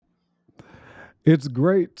It's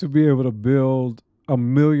great to be able to build $1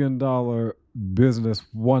 million business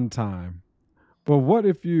one time. But what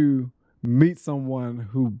if you meet someone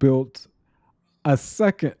who built a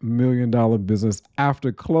second $1 million business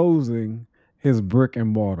after closing his brick and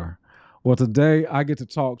mortar? Well, today I get to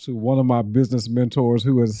talk to one of my business mentors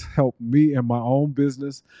who has helped me in my own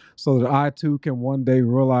business so that I too can one day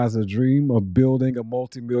realize a dream of building a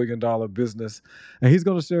multi-million-dollar business. And he's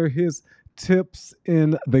going to share his tips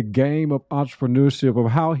in the game of entrepreneurship of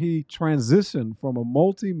how he transitioned from a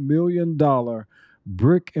multi-million-dollar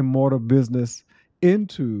brick and mortar business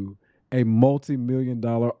into a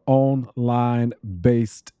multi-million-dollar online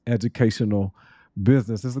based educational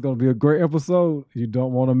business. This is going to be a great episode. You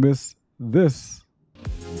don't want to miss this.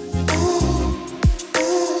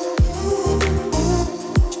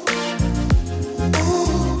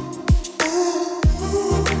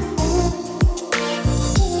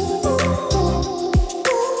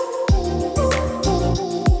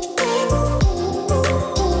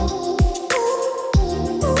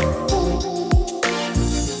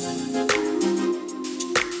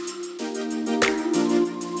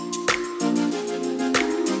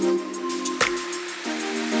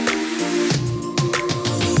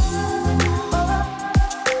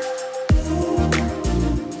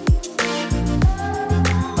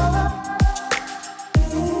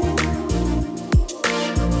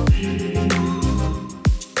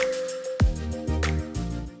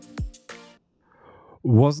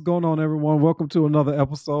 What's going on, everyone? Welcome to another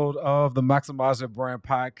episode of the Maximize Your Brand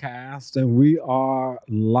podcast. And we are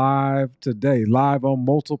live today, live on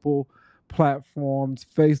multiple platforms: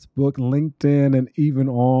 Facebook, LinkedIn, and even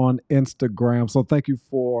on Instagram. So thank you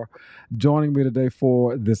for joining me today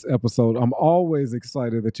for this episode. I'm always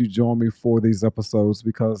excited that you join me for these episodes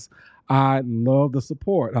because I love the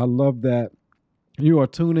support. I love that you are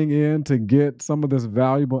tuning in to get some of this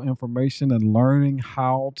valuable information and learning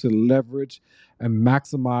how to leverage and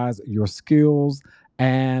maximize your skills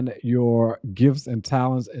and your gifts and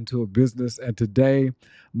talents into a business. And today,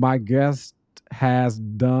 my guest has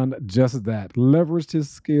done just that, leveraged his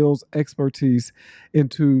skills, expertise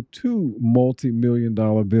into two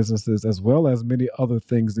multi-million-dollar businesses, as well as many other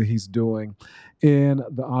things that he's doing in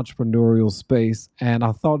the entrepreneurial space. And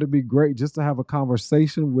I thought it'd be great just to have a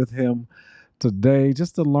conversation with him today,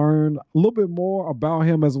 just to learn a little bit more about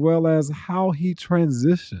him as well as how he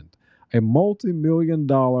transitioned a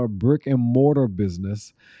multi-million-dollar brick and mortar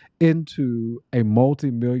business into a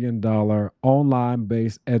multi-million-dollar online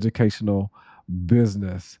based educational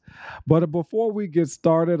business. But before we get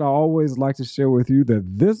started, I always like to share with you that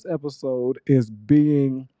this episode is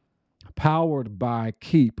being powered by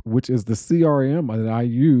Keep, which is the CRM that I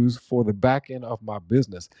use for the back end of my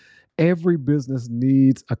business. Every business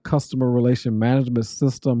needs a customer relation management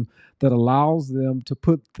system that allows them to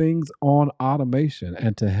put things on automation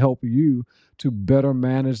and to help you to better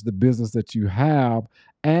manage the business that you have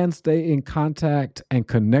and stay in contact and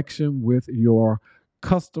connection with your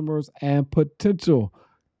customers and potential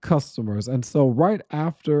customers. And so, right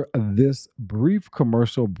after this brief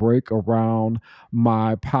commercial break around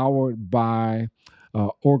my powered by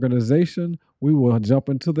organization, we will jump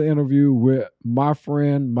into the interview with my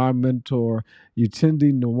friend, my mentor,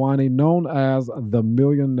 Uchendu Nwani, known as the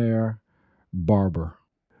Millionaire Barber.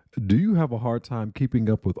 Do you have a hard time keeping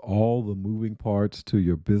up with all the moving parts to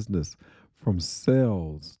your business, from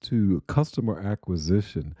sales to customer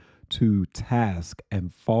acquisition to task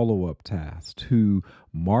and follow up tasks to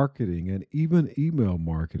marketing and even email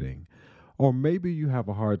marketing? Or maybe you have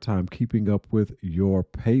a hard time keeping up with your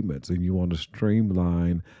payments and you want to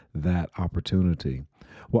streamline that opportunity.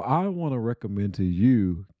 Well, I want to recommend to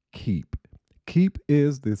you Keep. Keep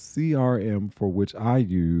is the CRM for which I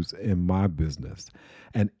use in my business,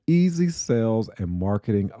 an easy sales and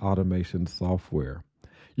marketing automation software.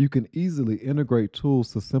 You can easily integrate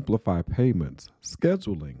tools to simplify payments,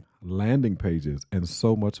 scheduling, landing pages, and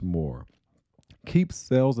so much more. Keep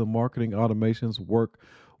sales and marketing automations work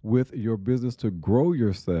with your business to grow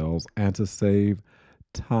your sales and to save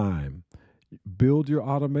time. Build your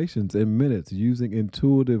automations in minutes using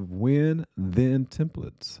intuitive when then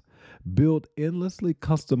templates. Build endlessly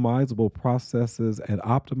customizable processes and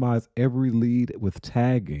optimize every lead with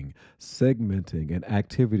tagging, segmenting, and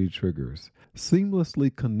activity triggers.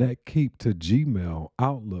 Seamlessly connect Keep to Gmail,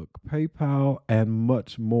 Outlook, PayPal, and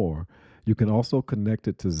much more. You can also connect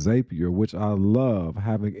it to Zapier, which I love,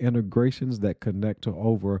 having integrations that connect to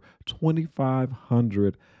over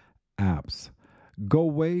 2,500 apps. Go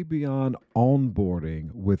way beyond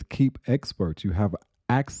onboarding with Keep Experts. You have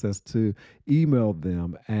access to email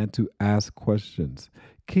them and to ask questions.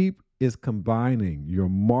 Keep is combining your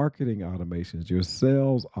marketing automations, your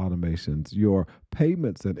sales automations, your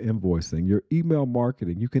payments and invoicing, your email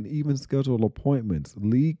marketing. You can even schedule appointments,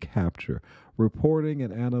 lead capture, reporting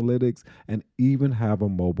and analytics, and even have a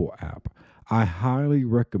mobile app. I highly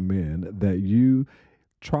recommend that you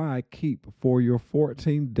try Keep for your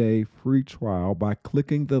 14-day free trial by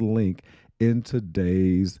clicking the link in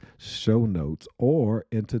today's show notes or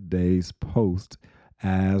in today's post,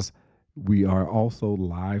 as we are also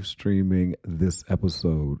live streaming this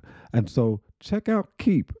episode. And so check out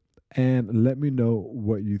Keep and let me know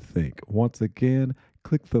what you think. Once again,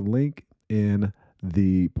 click the link in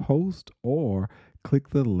the post or click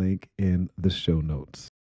the link in the show notes.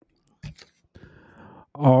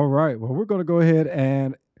 All right. Well, we're going to go ahead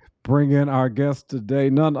and bring in our guest today,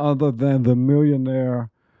 none other than the millionaire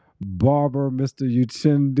barber, Mr.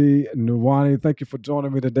 Uchendu Nwani. Thank you for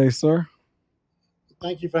joining me today, sir.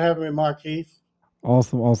 Thank you for having me, Markeith.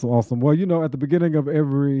 Awesome, awesome, awesome. Well, at the beginning of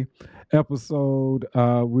every episode,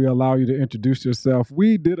 we allow you to introduce yourself.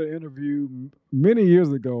 We did an interview many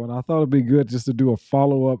years ago, and I thought it'd be good just to do a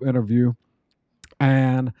follow-up interview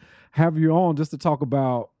and have you on just to talk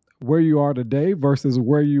about where you are today versus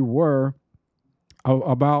where you were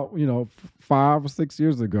about 5 or 6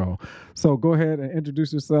 years ago. So go ahead and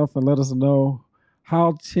introduce yourself and let us know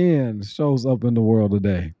how Chin shows up in the world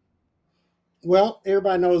today. Well,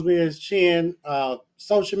 everybody knows me as Chin,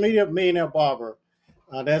 social media millionaire barber.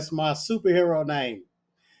 That's my superhero name.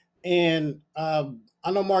 And I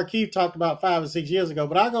know Markeith talked about 5 or 6 years ago,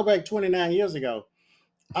 but I go back 29 years ago.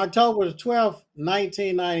 October the 12th,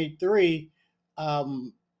 1993,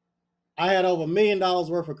 I had over $1 million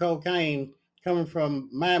worth of cocaine coming from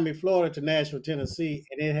Miami, Florida to Nashville, Tennessee,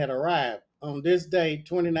 and it had arrived. On this day,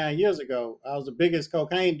 29 years ago, I was the biggest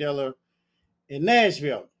cocaine dealer in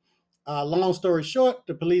Nashville. Long story short,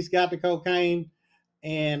 the police got the cocaine,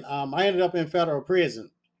 and I ended up in federal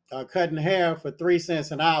prison, cutting hair for 3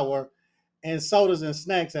 cents an hour and sodas and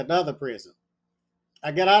snacks at the other prison.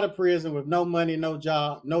 I got out of prison with no money, no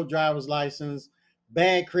job, no driver's license,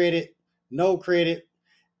 bad credit, no credit,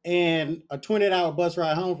 and a 28-hour bus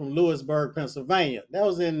ride home from Lewisburg, Pennsylvania. That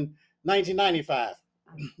was in 1995.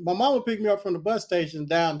 My mama picked me up from the bus station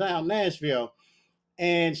downtown Nashville,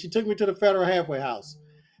 and she took me to the federal halfway house.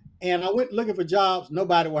 And I went looking for jobs.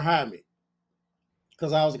 Nobody would hire me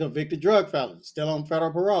because I was a convicted drug felon, still on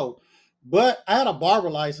federal parole. But I had a barber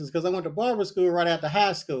license because I went to barber school right after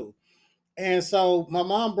high school. And so my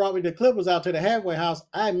mom brought me the clippers out to the halfway house.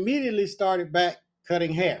 I immediately started back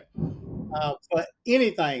cutting hair for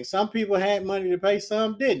anything. Some people had money to pay,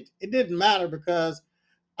 some didn't. It didn't matter because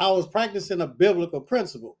I was practicing a biblical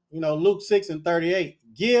principle. Luke 6:38.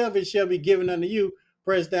 Give, it shall be given unto you.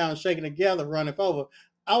 Pressed down, shaken together, runneth over.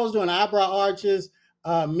 I was doing eyebrow arches,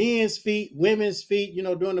 men's feet, women's feet,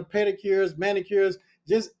 doing the pedicures, manicures,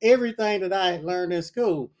 just everything that I had learned in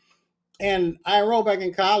school. And I enrolled back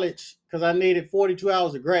in college because I needed 42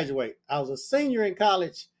 hours to graduate. I was a senior in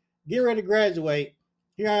college, get ready to graduate.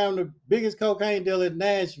 Here I am, the biggest cocaine dealer in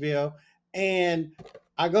Nashville, and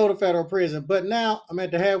I go to federal prison. But now I'm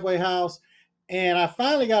at the halfway house, and I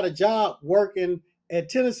finally got a job working at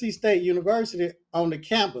Tennessee State University on the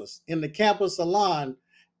campus, in the campus salon,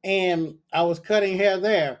 and I was cutting hair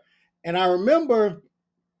there. And I remember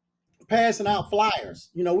passing out flyers.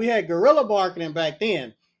 We had guerrilla marketing back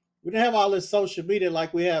then. We didn't have all this social media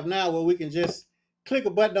like we have now where we can just click a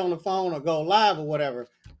button on the phone or go live or whatever.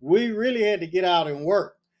 We really had to get out and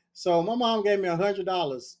work. So my mom gave me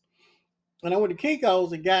 $100, and I went to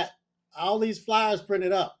Kinko's and got all these flyers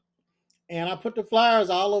printed up. And I put the flyers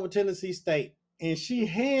all over Tennessee State. And she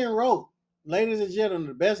hand wrote, ladies and gentlemen,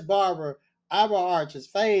 the best barber, eyebrow arches,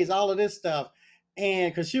 fades, all of this stuff.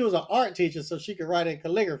 And because she was an art teacher, so she could write in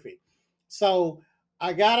calligraphy. So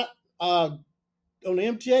I got on the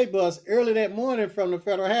MTA bus early that morning from the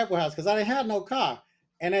federal halfway house because I didn't have no car.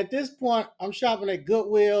 And at this point, I'm shopping at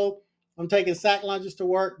Goodwill. I'm taking sack lunches to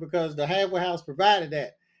work because the halfway house provided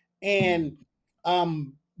that. And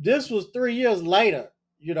this was 3 years later,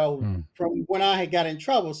 from when I had got in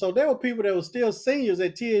trouble. So there were people that were still seniors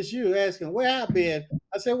at TSU asking where I've been.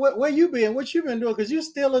 I said, where you been? What you been doing? Because you're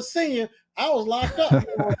still a senior. I was locked up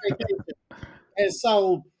on vacation. And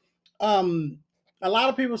so a lot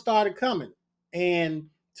of people started coming and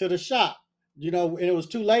to the shop, and it was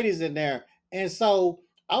two ladies in there. And so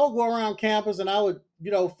I would go around campus and I would,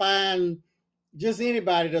 find just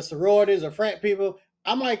anybody, the sororities or frat people.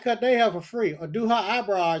 I might cut their hair for free or do her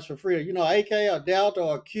eyebrows for free, AK or Delta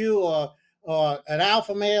or Q or an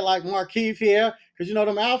alpha man like Markeith here. Because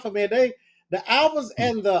them alpha men, the alphas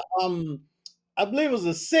and the I believe it was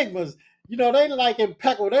the sigmas, they like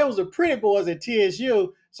impeccable. They was the pretty boys at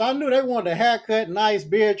TSU, so I knew they wanted a haircut, nice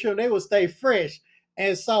beard trim. They would stay fresh.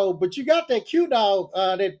 And so, but you got that Q dog,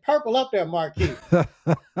 that purple up there, Marquis.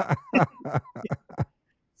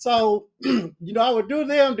 So, I would do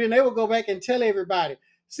them, then they would go back and tell everybody.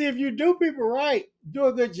 See, if you do people right, do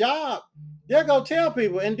a good job, they'll go tell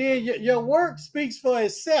people, and then your work speaks for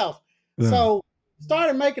itself. Yeah. So,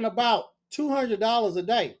 started making about $200 a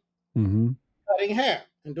day cutting hair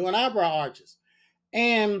and doing eyebrow arches.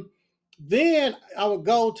 And then I would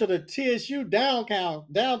go to the TSU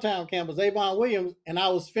downtown campus, Avon Williams, and I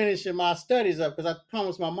was finishing my studies up because I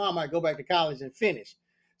promised my mom I'd go back to college and finish.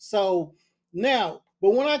 So now,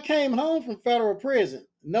 but when I came home from federal prison,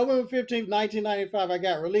 November 15th, 1995, I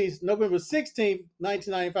got released. November 16th,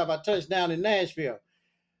 1995, I touched down in Nashville.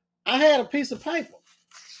 I had a piece of paper.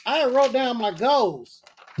 I wrote down my goals.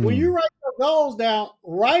 When you write your goals down,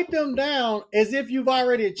 write them down as if you've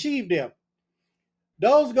already achieved them.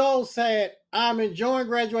 Those goals said, I'm enjoying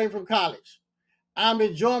graduating from college. I'm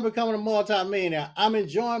enjoying becoming a multimillionaire. I'm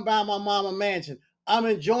enjoying buying my mom a mansion. I'm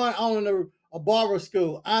enjoying owning a barber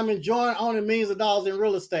school. I'm enjoying owning millions of dollars in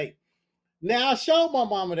real estate. Now, I showed my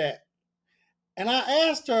mama that. And I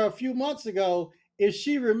asked her a few months ago if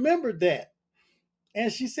she remembered that.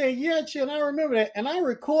 And she said, yeah, Chin, I remember that. And I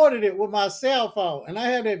recorded it with my cell phone. And I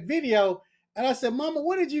had that video. And I said, Mama,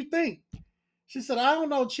 what did you think? She said, I don't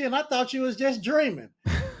know, Chin. I thought you was just dreaming.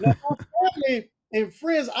 Now, my family and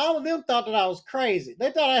friends, all of them thought that I was crazy.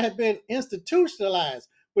 They thought I had been institutionalized.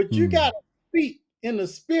 But you got to speak in the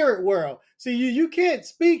spirit world. See, you can't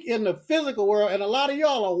speak in the physical world. And a lot of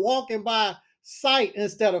y'all are walking by sight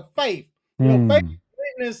instead of faith. Faith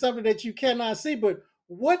is something that you cannot see. But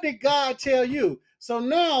what did God tell you? So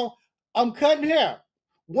now I'm cutting hair.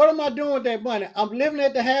 What am I doing with that money? I'm living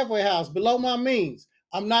at the halfway house below my means.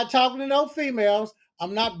 I'm not talking to no females.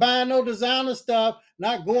 I'm not buying no designer stuff,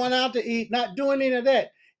 not going out to eat, not doing any of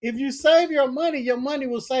that. If you save your money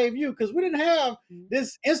will save you. Because we didn't have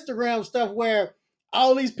this Instagram stuff where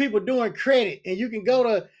all these people doing credit and you can go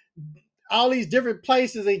to all these different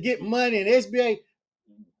places and get money and SBA.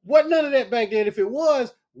 Wasn't none of that back then. If it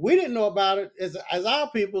was, we didn't know about it as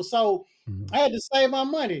our people. So I had to save my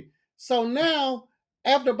money. So now,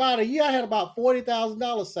 after about a year, I had about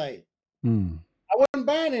 $40,000 saved. I wasn't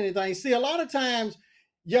buying anything. See, a lot of times,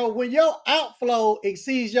 when your outflow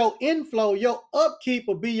exceeds your inflow, your upkeep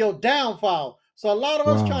will be your downfall. So a lot of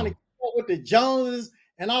us trying to keep up with the Joneses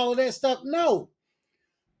and all of that stuff. No.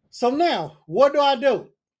 So now, what do?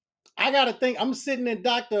 I got to think. I'm sitting in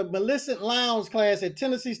Dr. Millicent Lowndes' class at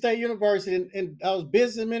Tennessee State University, and I was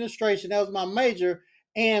business administration. That was my major.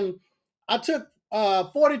 And I took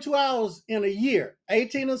 42 hours in a year,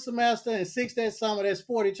 18 a semester and 6 that summer. That's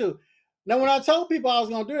 42. Now, when I told people I was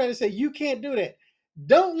going to do that, they said, you can't do that.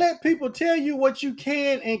 Don't let people tell you what you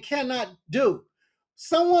can and cannot do.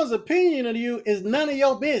 Someone's opinion of you is none of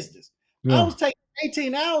your business. Yeah. I was taking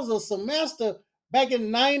 18 hours a semester back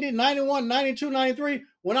in 90, 91, 92, 93,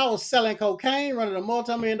 when I was selling cocaine, running a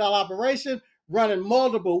multi-million-dollar operation, running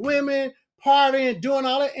multiple women, partying, doing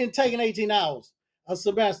all that, and taking 18 hours a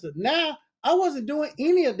semester. Now, I wasn't doing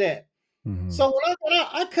any of that. So when I got out,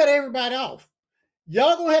 I cut everybody off.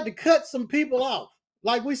 Y'all gonna have to cut some people off.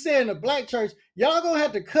 Like we said in the black church, y'all gonna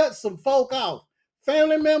have to cut some folk off.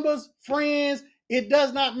 Family members, friends, it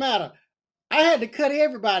does not matter. I had to cut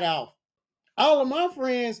everybody off. All of my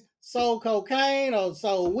friends sold cocaine or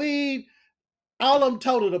sold weed. All of them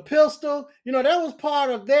toted a pistol. That was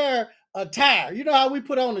part of their attire. You know how we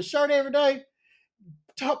put on the shirt every day?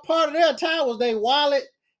 Part of their attire was their wallet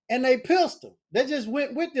and their pistol. They just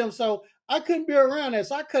went with them. So I couldn't be around that.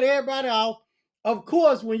 So I cut everybody off. Of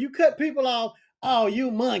course, when you cut people off, oh, you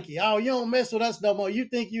monkey. Oh, you don't mess with us no more. You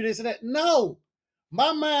think you this and that. No.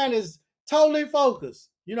 My mind is totally focused.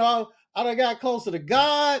 I done got closer to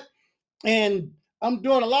God, and I'm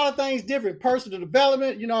doing a lot of things different. Personal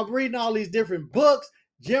development. I'm reading all these different books.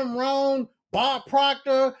 Jim Rohn, Bob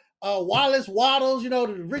Proctor, Wallace Wattles,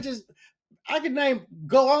 the richest. I could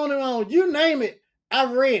go on and on. You name it,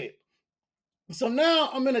 I've read it. So now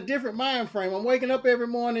I'm in a different mind frame. I'm waking up every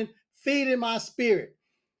morning, feeding my spirit.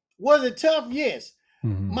 Was it tough? Yes.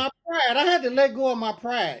 My pride, I had to let go of my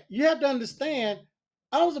pride. You have to understand,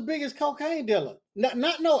 I was the biggest cocaine dealer.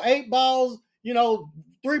 Not no 8 balls,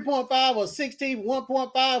 3.5 or 16,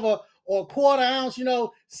 1.5 or a quarter ounce,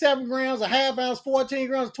 7 grams, a half ounce, 14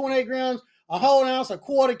 grams, 28 grams, a whole ounce, a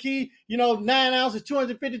quarter key, 9 ounces,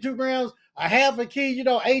 252 grams, a half a key,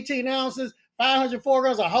 18 ounces, 504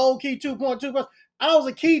 grams, a whole key, 2.2 grams. I was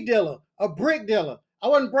a key dealer, a brick dealer. I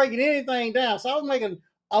wasn't breaking anything down. So I was making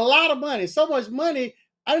a lot of money, so much money,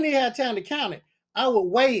 I didn't even have time to count it. I would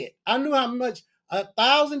weigh it. I knew how much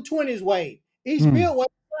 1,020s weighed. Each Mm. bill weighed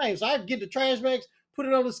the same. So I'd get the trash bags, put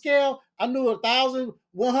it on the scale. I knew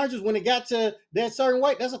 1,100s when it got to that certain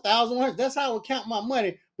weight. That's 1,100. That's how I would count my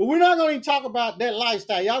money. But we're not going to even talk about that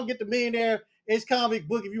lifestyle. Y'all get the Millionaire Ex-Convict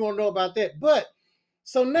book if you want to know about that. But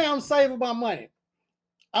so now I'm saving my money.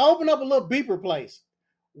 I opened up a little beeper place.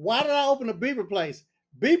 Why did I open a beeper place?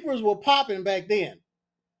 Beepers were popping back then.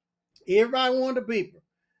 Everybody wanted a beeper.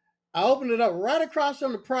 I opened it up right across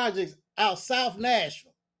from the projects out South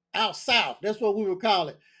Nashville. Out South. That's what we would call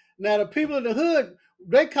it. Now, the people in the hood,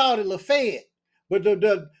 they called it Lafayette. But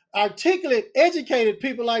the articulate, educated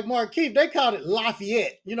people like Markeith, they called it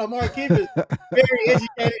Lafayette. You know, Markeith is very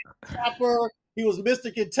educated, proper. He was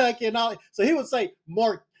Mr. Kentucky and all. So he would say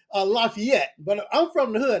Lafayette. But I'm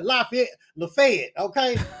from the hood, Lafayette.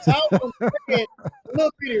 Okay? So I was from Lafayette, a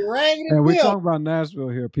little bitty raggedy And we're bill. talking about Nashville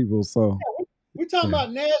here, people. So We're talking yeah.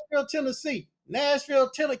 about Nashville, Tennessee, Nashville,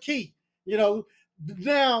 Tennessee. You know,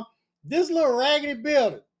 now this little raggedy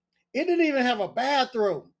building, it didn't even have a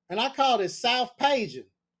bathroom, and I called it South Paging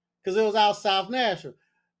because it was out South Nashville.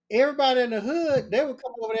 Everybody in the hood, they would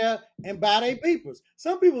come over there and buy their beepers.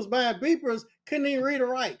 Some people was buying beepers, couldn't even read or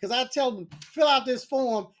write because I tell them fill out this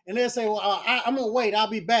form, and they say, "Well, I'm gonna wait, I'll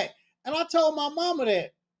be back." And I told my mama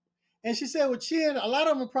that, and she said, "Well, Chin, a lot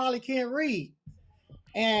of them probably can't read."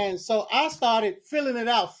 And so I started filling it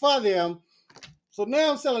out for them. So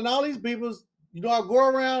now I'm selling all these beepers. You know, I go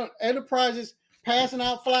around enterprises, passing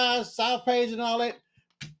out flyers, South Page and all that.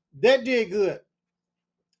 That did good.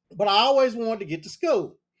 But I always wanted to get to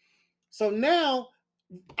school. So now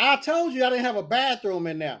I told you I didn't have a bathroom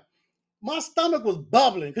in there. My stomach was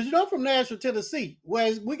bubbling because you know I'm from Nashville, Tennessee,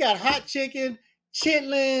 where we got hot chicken,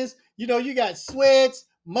 chitlins, you know, you got sweats,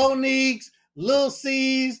 Monique's, Little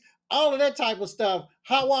C's, all of that type of stuff.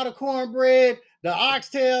 Hot water cornbread, the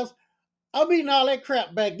oxtails. I'm eating all that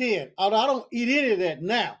crap back then, although I don't eat any of that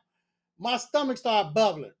now. My stomach started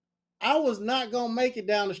bubbling. I was not going to make it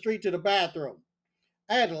down the street to the bathroom.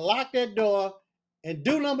 I had to lock that door and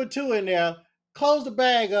do number two in there, close the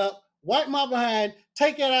bag up, wipe my behind,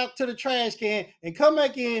 take it out to the trash can, and come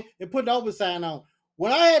back in and put the open sign on.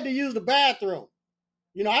 When I had to use the bathroom,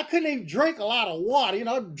 you know, I couldn't even drink a lot of water. You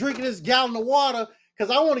know, I'm drinking this gallon of water because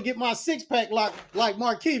I want to get my six pack like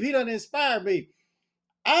Markeith. He done inspired me.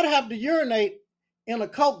 I'd have to urinate in a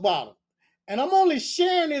Coke bottle. And I'm only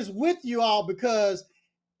sharing this with you all because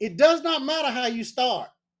it does not matter how you start.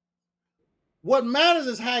 What matters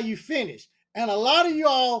is how you finish. And a lot of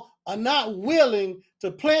y'all are not willing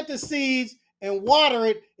to plant the seeds and water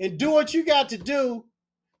it and do what you got to do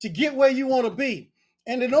to get where you want to be.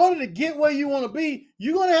 And in order to get where you want to be,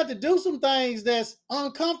 you're going to have to do some things that's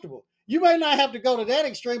uncomfortable. You may not have to go to that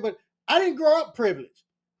extreme, but I didn't grow up privileged.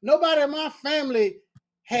 Nobody in my family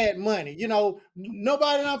had money. You know,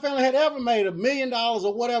 nobody in our family had ever made $1 million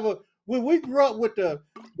or whatever. When we grew up with the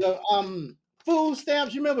food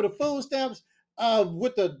stamps, you remember the food stamps?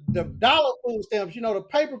 With the dollar food stamps, you know, the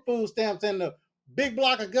paper food stamps and the big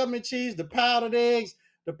block of government cheese, the powdered eggs,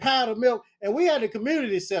 the powdered milk. And we had the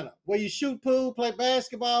community center where you shoot pool, play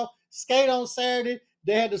basketball, skate on Saturday.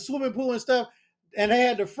 They had the swimming pool and stuff, and they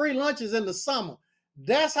had the free lunches in the summer.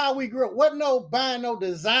 That's how we grew up. Wasn't no buying no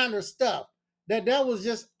designer stuff. That was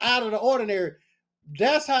just out of the ordinary.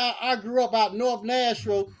 That's how I grew up out North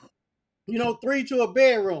Nashville, you know, 3 to a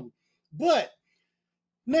bedroom. But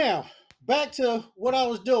now, back to what I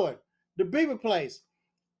was doing, the beaver place.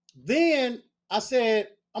 Then I said,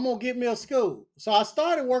 I'm going to get me a school. So I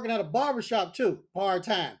started working at a barbershop too, part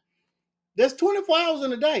time. There's 24 hours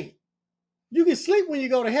in a day. You can sleep when you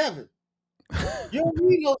go to heaven. You don't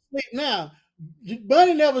need no sleep now.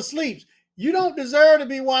 Money never sleeps. You don't deserve to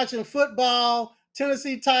be watching football,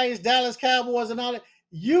 Tennessee Titans, Dallas Cowboys, and all that.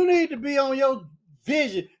 You need to be on your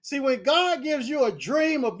vision. See, when God gives you a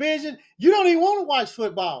dream, a vision, you don't even want to watch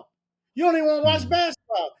football. You don't even want to watch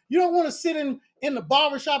basketball. You don't want to sit in the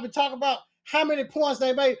barbershop and talk about how many points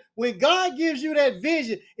they made. When God gives you that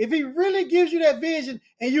vision, if He really gives you that vision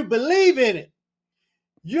and you believe in it,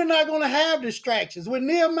 you're not going to have distractions. When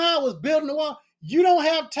Nehemiah was building the wall, you don't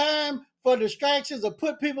have time for distractions or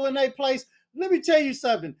put people in their place. Let me tell you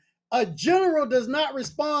something. A general does not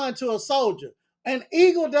respond to a soldier. An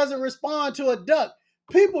eagle doesn't respond to a duck.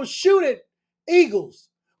 People shoot at eagles,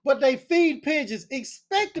 but they feed pigeons.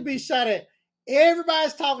 Expect to be shot at.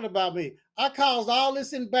 Everybody's talking about me. I caused all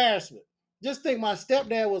this embarrassment. Just think my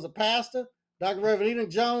stepdad was a pastor, Dr. Reverend Enoch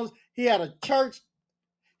Jones. He had a church.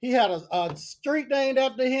 He had a street named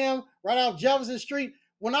after him right off Jefferson Street.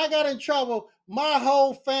 When I got in trouble, my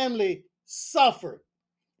whole family suffered.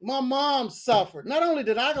 My mom suffered. Not only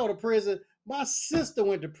did I go to prison, my sister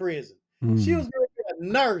went to prison. She Mm. was going to be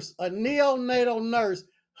a nurse, a neonatal nurse.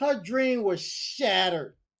 Her dream was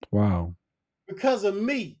shattered Wow. because of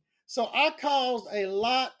me. So I caused a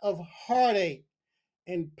lot of heartache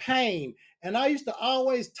and pain. And I used to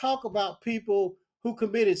always talk about people who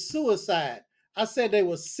committed suicide. I said they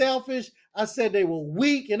were selfish. I said they were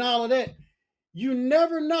weak and all of that. You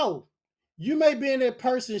never know. You may be in that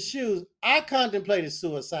person's shoes. I contemplated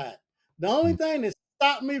suicide. The only Mm. thing that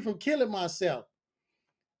stopped me from killing myself,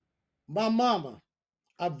 my mama.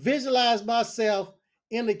 I visualized myself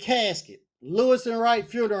in the casket, Lewis and Wright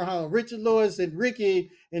Funeral Home, Richard Lewis and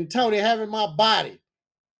Ricky and Tony having my body,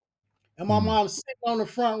 and my Mm. mom sitting on the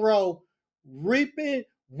front row, weeping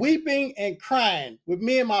and crying, with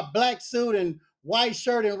me in my black suit and white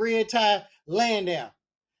shirt and red tie laying there.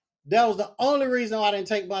 That was the only reason why I didn't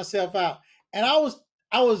take myself out. And I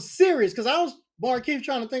was serious because I was Markeith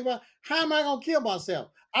trying to think about how am I gonna kill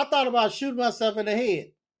myself? I thought about shooting myself in the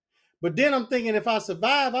head. But then I'm thinking if I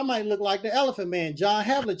survive, I might look like the Elephant Man, John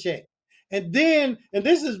Havlicek. And then, and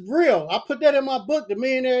this is real, I put that in my book, The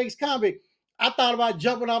Millionaire Ex-Convict. I thought about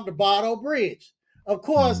jumping off the Bardo Bridge. Of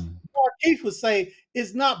course, Mm. Keith would say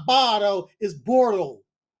it's not Bardo, it's Bordeaux.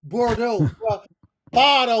 Bordeaux. Well,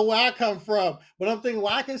 Bardo, where I come from. But I'm thinking,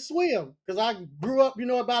 well, I can swim because I grew up,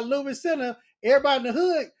 about Louis Center. Everybody in the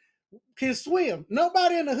hood can swim.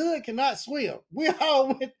 Nobody in the hood cannot swim. We all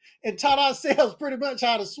went and taught ourselves pretty much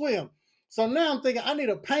how to swim. So now I'm thinking I need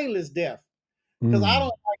a painless death because I don't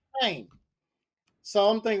Mm. like pain. So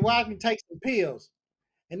I'm thinking, well, I can take some pills.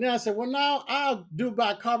 And then I said, well, now I'll do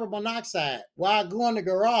carbon monoxide while I go in the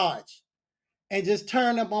garage and just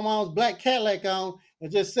turn up my mom's black Cadillac on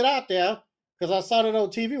and just sit out there because I saw it on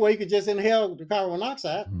TV where you could just inhale the carbon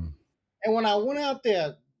monoxide. Mm. And when I went out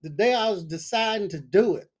there, the day I was deciding to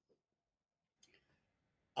do it,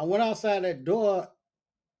 I went outside that door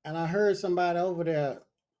and I heard somebody over there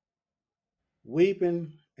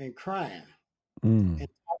weeping and crying Mm. and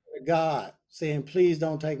talking to God, saying, please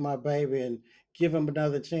don't take my baby and give him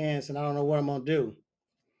another chance. And I don't know what I'm going to do.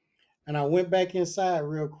 And I went back inside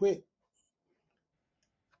real quick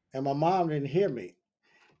and my mom didn't hear me.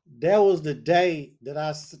 That was the day that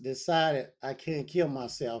I decided I can't kill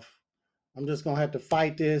myself. I'm just going to have to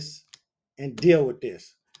fight this and deal with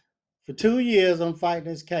this. For 2 years, I'm fighting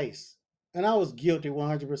this case. And I was guilty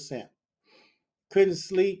 100%. Couldn't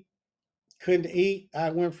sleep, couldn't eat. I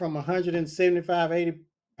went from 175, 80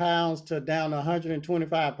 pounds to down to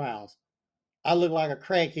 125 pounds. I look like a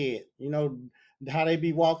crackhead. How they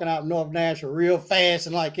be walking out North Nashville real fast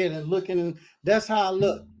and like it and looking. And that's how I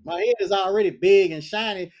look. My head is already big and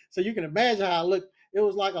shiny, so you can imagine how I look. It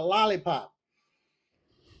was like a lollipop.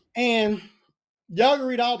 And y'all can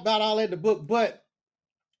read all about all that in the book. But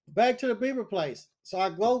back to the Beaver place. So I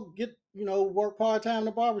go get, work part time in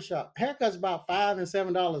the barbershop. Haircuts about $5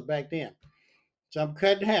 and $7 back then. So I'm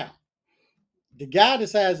cutting hair. The guy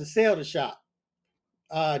decides to sell the shop.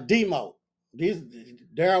 Demo. These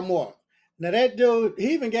Daryl Moore. Now that dude,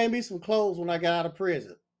 he even gave me some clothes when I got out of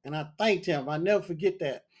prison, and I thanked him. I never forget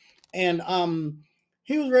that. And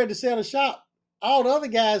he was ready to sell the shop. All the other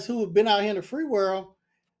guys who had been out here in the free world,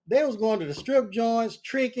 they was going to the strip joints,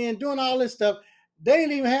 tricking, doing all this stuff. They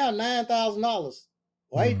didn't even have $9,000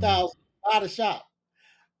 or Mm. 8,000 out of the shop.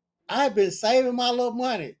 I had been saving my little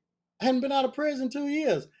money. I hadn't been out of prison 2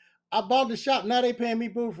 years. I bought the shop. Now they paying me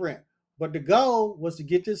booth rent. But the goal was to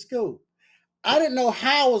get this school. I didn't know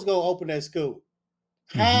how I was going to open that school.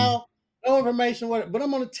 Mm-hmm. How? No information. But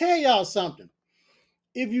I'm going to tell y'all something.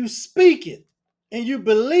 If you speak it and you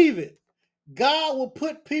believe it, God will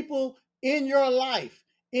put people in your life,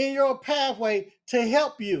 in your pathway to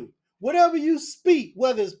help you. Whatever you speak,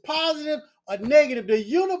 whether it's positive or negative, the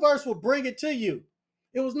universe will bring it to you.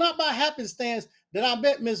 It was not by happenstance that I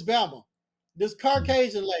met Miss Velma, this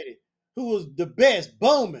Caucasian lady who was the best,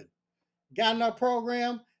 Bowman. Got in our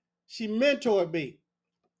program. She mentored me.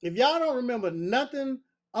 If y'all don't remember nothing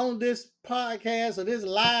on this podcast or this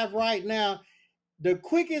live right now, the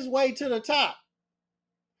quickest way to the top,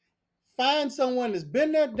 find someone that's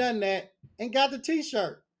been there, done that, and got the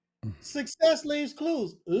t-shirt. Success leaves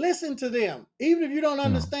clues. Listen to them. Even if you don't Yeah.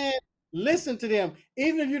 understand, listen to them.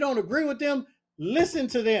 Even if you don't agree with them, listen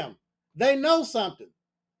to them. They know something.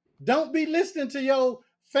 Don't be listening to your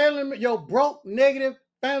family, your broke, negative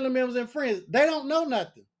family members and friends. They don't know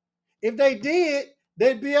nothing. If they did,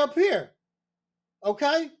 they'd be up here.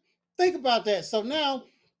 Okay? Think about that. So now,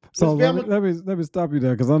 Miss So let me Velma, let me let me stop you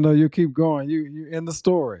there because I know you keep going. You in the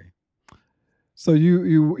story. So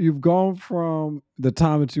you've gone from the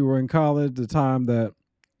time that you were in college, the time that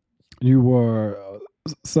you were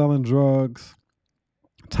selling drugs,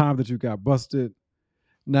 time that you got busted.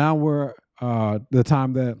 Now we're the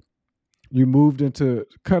time that You moved into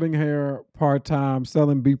cutting hair part-time,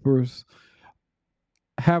 selling beepers,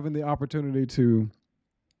 having the opportunity to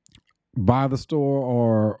buy the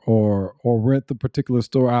store or rent the particular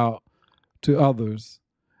store out to others.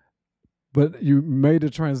 But you made a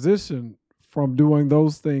transition from doing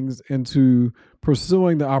those things into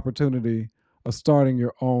pursuing the opportunity of starting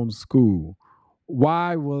your own school.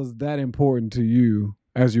 Why was that important to you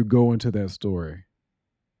as you go into that story?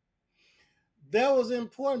 That was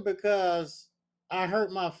important because I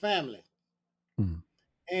hurt my family. Mm.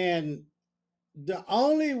 And the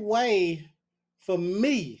only way for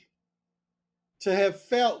me to have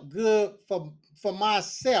felt good for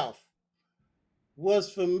myself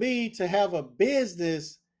was for me to have a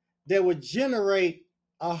business that would generate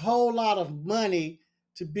a whole lot of money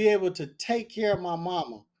to be able to take care of my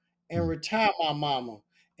mama and Mm. retire my mama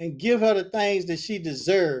and give her the things that she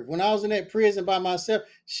deserved. When I was in that prison by myself,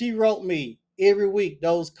 she wrote me every week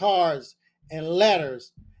those cards and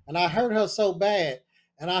letters, and I hurt her so bad,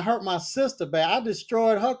 and I hurt my sister bad. I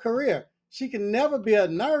destroyed her career. She can never be a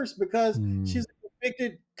nurse because Mm. she's a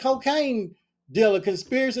convicted cocaine dealer,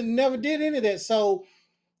 conspiracy, never did any of that. So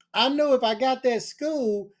I knew if I got that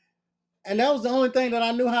school, and that was the only thing that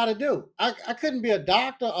I knew how to do. I couldn't be a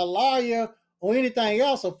doctor, a lawyer, or anything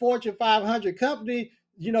else, a Fortune 500 company,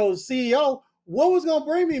 CEO. What was going to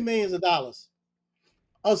bring me millions of dollars?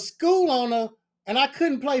 A school owner, and I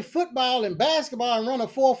couldn't play football and basketball and run a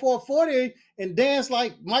 4.40 and dance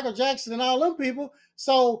like Michael Jackson and all them people.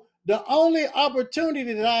 So the only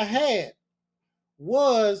opportunity that I had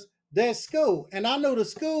was that school. And I knew the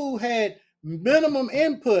school had minimum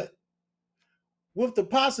input with the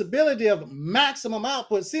possibility of maximum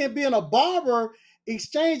output. See, being a barber,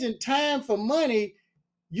 exchanging time for money,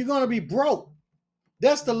 you're going to be broke.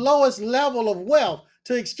 That's the lowest level of wealth,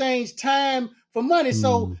 to exchange time for money.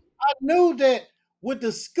 So Mm. I knew that with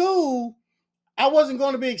the school, I wasn't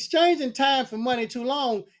going to be exchanging time for money too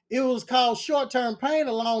long. It was called short-term pain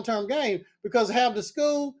or long-term gain, because have the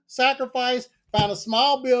school, sacrifice, find a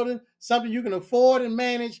small building, something you can afford and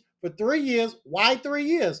manage for 3 years. Why 3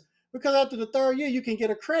 years? Because after the third year, you can get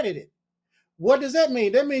accredited. What does that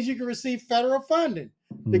mean? That means you can receive federal funding.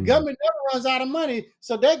 The Mm. government never runs out of money.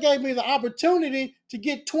 So that gave me the opportunity to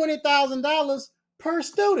get $20,000 per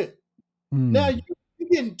student. Now Mm. you're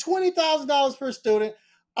getting $20,000 per student.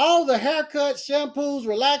 All the haircuts, shampoos,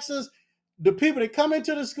 relaxers, the people that come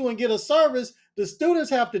into the school and get a service, the students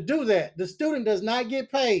have to do that. The student does not get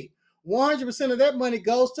paid. 100% of that money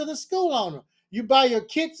goes to the school owner. You buy your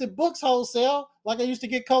kits and books wholesale, like I used to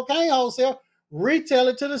get cocaine wholesale, retail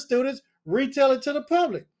it to the students, retail it to the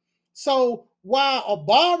public. So while a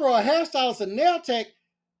barber, a hairstylist, a nail tech,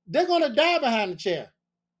 they're going to die behind the chair.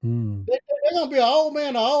 Mm. They're gonna be an old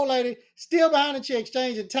man or old lady still behind the chair,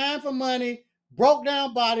 exchanging time for money, broke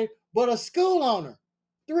down body. But a school owner,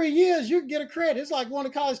 3 years, you can get a credit. It's like going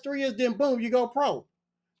to college 3 years, then boom, you go pro.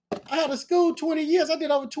 I had a school 20 years. I did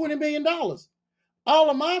over $20 million. All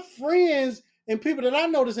of my friends and people that I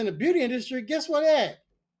noticed in the beauty industry, guess what they had?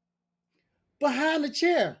 Behind the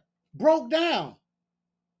chair, broke down.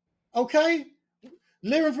 Okay?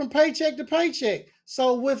 Living from paycheck to paycheck.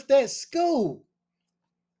 So with that school,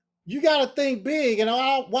 you got to think big. And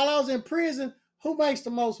while I was in prison, who makes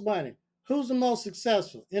the most money? Who's the most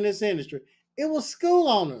successful in this industry? It was school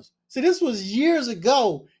owners. See, this was years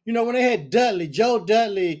ago, when they had Dudley, Joe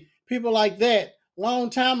Dudley, people like that, long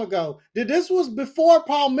time ago. This was before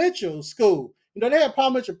Paul Mitchell's school. They had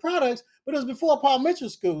Paul Mitchell products, but it was before Paul Mitchell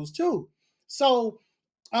schools too. So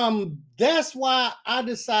that's why I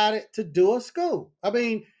decided to do a school. I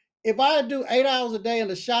mean, if I do 8 hours a day in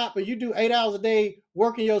the shop and you do 8 hours a day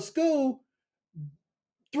working your school,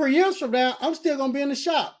 3 years from now, I'm still gonna be in the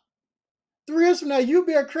shop. 3 years from now, you'll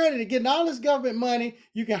be accredited, getting all this government money.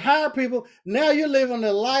 You can hire people. Now you're living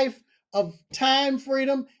a life of time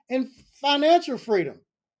freedom and financial freedom.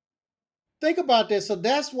 Think about that. So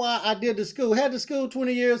that's why I did the school. Had the school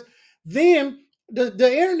 20 years. Then the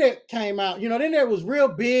internet came out. The internet was real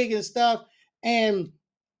big and stuff. And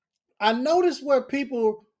I noticed where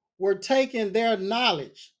people were taking their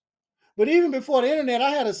knowledge. But even before the internet,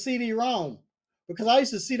 I had a CD-ROM, because I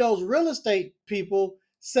used to see those real estate people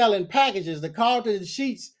selling packages, the Carlton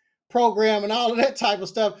Sheets program, and all of that type of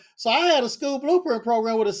stuff. So I had a school blueprint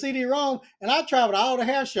program with a CD-ROM, and I traveled to all the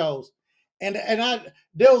hair shows. And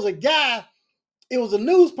there was a guy. It was a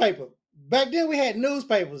newspaper. Back then we had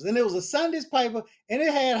newspapers, and it was a Sunday's paper, and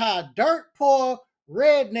it had how a dirt poor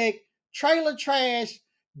redneck trailer trash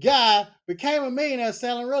guy became a millionaire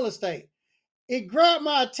selling real estate. It grabbed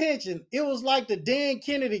my attention. It was like the Dan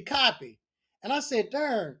Kennedy copy. And I said,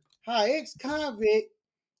 darn, how ex-convict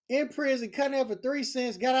in prison, cutting hair for 3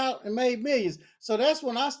 cents, got out and made millions. So that's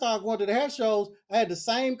when I started going to the hair shows. I had the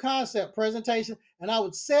same concept presentation, and I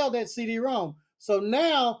would sell that CD-ROM. So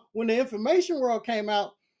now, when the information world came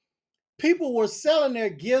out, people were selling their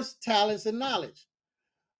gifts, talents, and knowledge.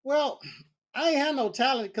 Well, I ain't have no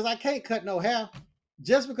talent because I can't cut no hair.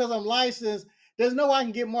 Just because I'm licensed, there's no way I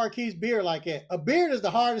can get Marquise beard like that. A beard is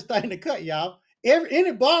the hardest thing to cut, y'all.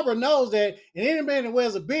 Any barber knows that, and any man that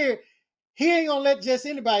wears a beard, he ain't gonna let just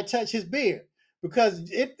anybody touch his beard because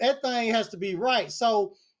that thing has to be right.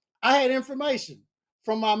 So I had information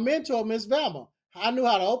from my mentor, Miss Velma. I knew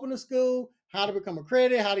how to open a school, how to become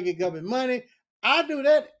accredited, how to get government money. I do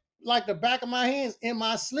that like the back of my hands in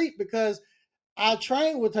my sleep because I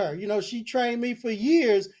trained with her. She trained me for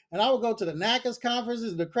years, and I would go to the NACAS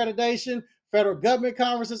conferences, the accreditation, federal government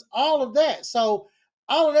conferences, all of that. So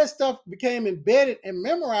all of that stuff became embedded and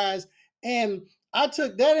memorized, and I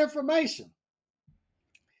took that information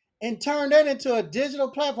and turned that into a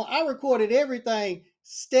digital platform. I recorded everything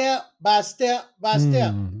step by step by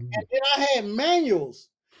step. And then I had manuals.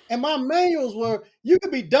 And my manuals were, you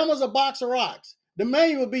could be dumb as a box of rocks. The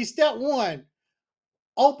manual would be step 1,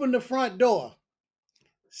 open the front door.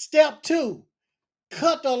 Step 2,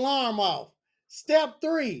 cut the alarm off. Step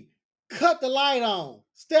 3, cut the light on.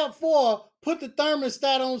 Step 4, put the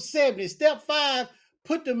thermostat on 70. Step 5,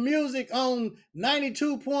 put the music on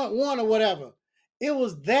 92.1 or whatever. It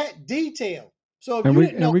was that detailed. So if And you we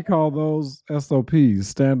didn't know, call those SOPs,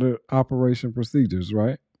 standard operation procedures,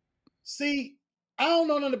 right? see, I don't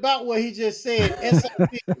know nothing about what he just said. SOP.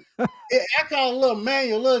 I call it a little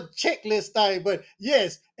manual, a little checklist thing, but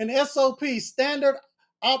yes, an SOP, standard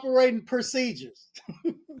operating procedures.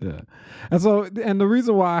 Yeah. And the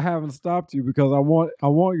reason why I haven't stopped you because I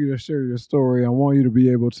want you to share your story. I want you to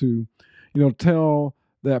be able to, tell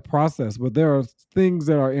that process. But there are things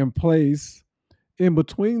that are in place in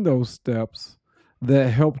between those steps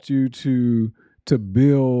that helped you to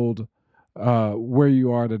build where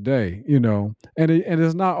you are today, and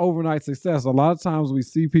it's not overnight success. A lot of times we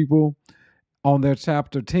see people on their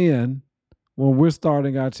chapter 10 when we're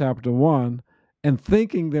starting our chapter 1 and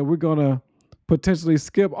thinking that we're going to potentially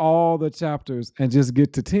skip all the chapters and just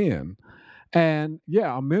get to 10. And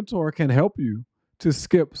yeah, a mentor can help you to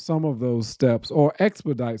skip some of those steps or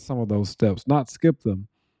expedite some of those steps, not skip them.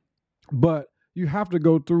 But you have to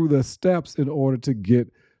go through the steps in order to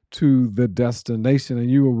get to the destination, and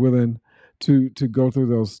you were willing to go through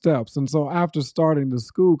those steps. And so after starting the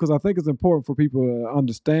school, because I think it's important for people to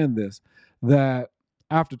understand this, that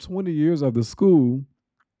after 20 years of the school,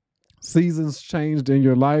 seasons changed in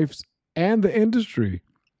your lives and the industry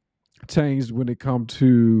changed when it comes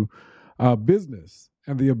to business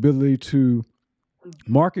and the ability to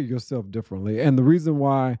market yourself differently. And the reason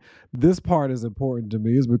why this part is important to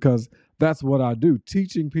me is because that's what I do,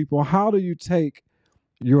 teaching people how do you take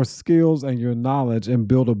your skills and your knowledge and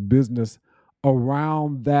build a business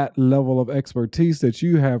around that level of expertise that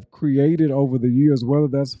you have created over the years, whether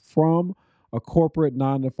that's from a corporate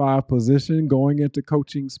 9-to-5 position, going into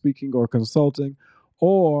coaching, speaking, or consulting,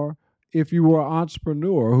 or if you were an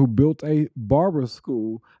entrepreneur who built a barber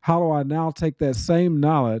school, how do I now take that same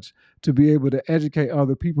knowledge to be able to educate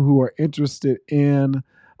other people who are interested in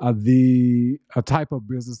the type of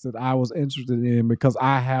business that I was interested in because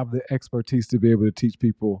I have the expertise to be able to teach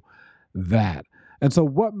people that. And so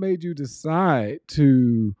what made you decide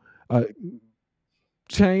to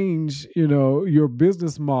change, your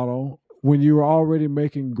business model when you were already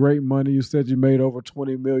making great money? You said you made over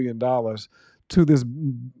 $20 million to this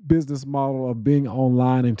business model of being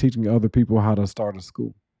online and teaching other people how to start a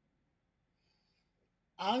school.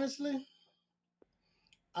 Honestly,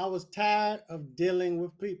 I was tired of dealing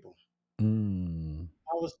with people. I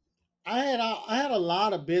was I had a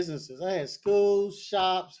lot of businesses. I had schools,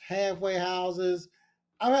 shops, halfway houses.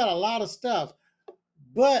 I had a lot of stuff.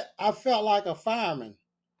 But I felt like a fireman,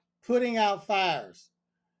 putting out fires,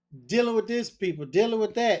 dealing with this people, dealing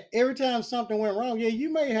with that. Every time something went wrong, yeah,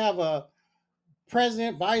 you may have a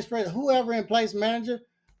president, vice president, whoever in place manager,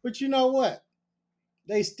 but you know what?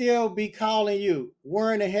 They still be calling you,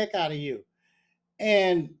 worrying the heck out of you.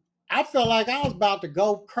 And I felt like I was about to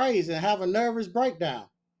go crazy and have a nervous breakdown.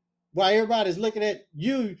 While everybody's looking at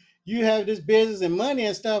you, you have this business and money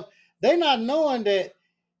and stuff. They're not knowing that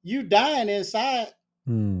you dying inside.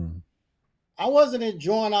 I wasn't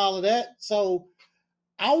enjoying all of that. So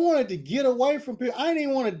I wanted to get away from people. I didn't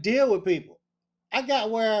even want to deal with people. I got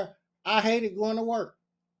where I hated going to work.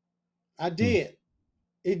 I did.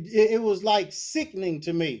 It was like sickening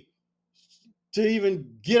to me to even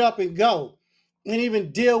get up and go and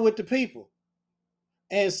even deal with the people.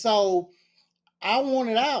 And so I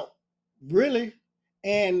wanted out, really.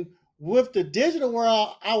 And with the digital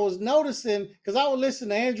world, I was noticing because I would listen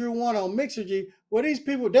to Andrew One on Mixergy, where these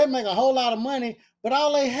people they make a whole lot of money, but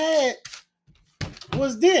all they had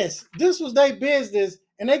was this. This was their business,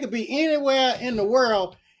 and they could be anywhere in the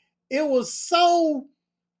world. It was so.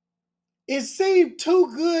 It seemed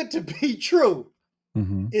too good to be true.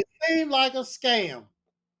 Mm-hmm. It seemed like a scam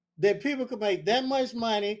that people could make that much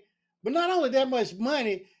money, but not only that much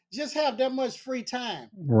money, just have that much free time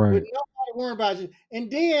with Right. nobody worrying about you. And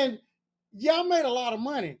then y'all made a lot of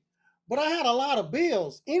money, but I had a lot of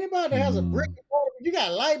bills. Anybody that has a brick Mm-hmm. and mortar, you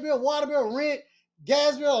got light bill, water bill, rent,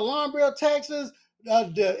 gas bill, alarm bill, taxes,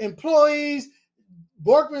 the employees,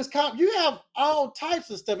 workman's comp. You have all types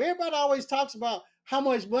of stuff. Everybody always talks about how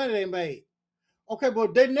much money they made. Okay,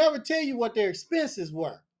 but they never tell you what their expenses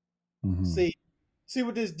were. Mm-hmm. See,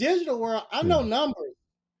 with this digital world, I Yeah. know numbers.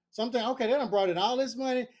 Something okay, they done brought in all this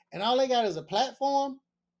money, and all they got is a platform,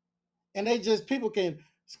 and they just people can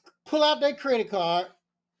pull out their credit card,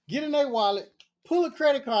 get in their wallet, pull a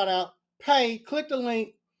credit card out, pay, click the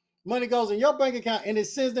link, money goes in your bank account, and it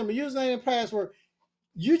sends them a username and password.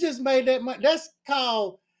 You just made that money. That's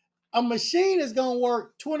called a machine is gonna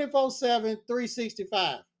work 24/7,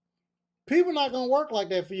 365. People not gonna work like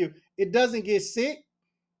that for you. It doesn't get sick.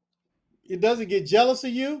 It doesn't get jealous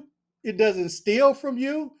of you. It doesn't steal from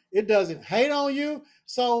you. It doesn't hate on you.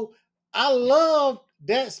 So I love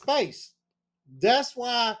that space. That's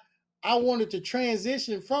why I wanted to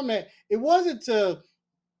transition from that. It wasn't to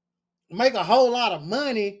make a whole lot of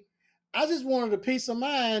money. I just wanted a peace of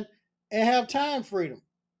mind and have time freedom.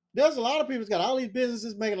 There's a lot of people that's got all these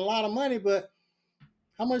businesses making a lot of money, but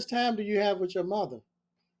how much time do you have with your mother?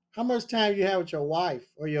 How much time do you have with your wife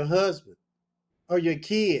or your husband or your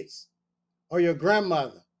kids or your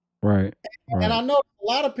grandmother? Right. And Right. I know a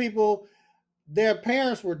lot of people, their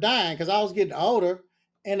parents were dying because I was getting older,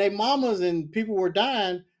 and their mamas and people were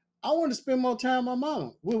dying. I wanted to spend more time with my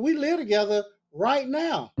mama. We live together right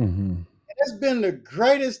now. Mm-hmm. It's been the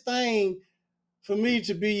greatest thing for me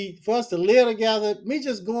to be for us to live together. Me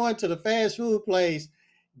just going to the fast food place,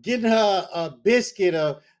 getting her a biscuit,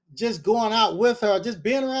 or just going out with her, just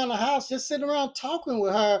being around the house, just sitting around talking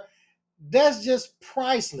with her. That's just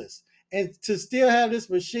priceless. And to still have this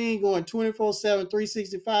machine going 24/7,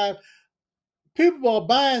 365, people are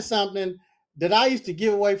buying something that I used to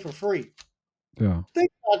give away for free. Yeah.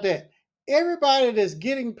 Think about that. Everybody that's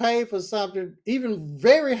getting paid for something, even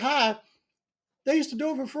very high, they used to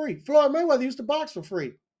do it for free. Floyd Mayweather used to box for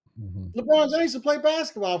free. Mm-hmm. LeBron James used to play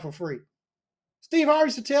basketball for free. Steve Harvey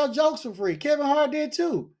used to tell jokes for free. Kevin Hart did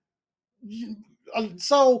too.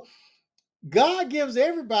 So God gives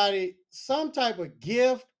everybody some type of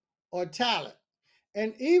gift or talent.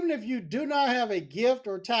 And even if you do not have a gift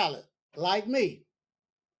or talent, like me,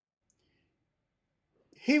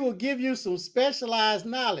 he will give you some specialized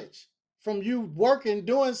knowledge from you working,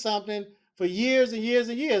 doing something for years and years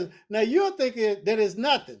and years. Now you're thinking that it's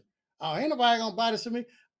nothing. Oh, ain't nobody gonna buy this from me.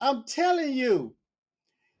 I'm telling you,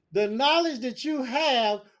 the knowledge that you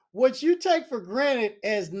have, what you take for granted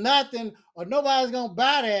as nothing or nobody's gonna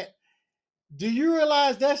buy that, do you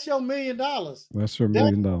realize that's your $1,000,000? That's your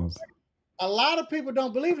That's $1,000,000. a lot of people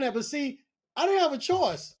don't believe in that. But see, I didn't have a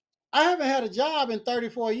choice. I haven't had a job in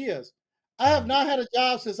 34 years. I have not had a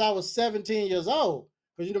job since I was 17 years old.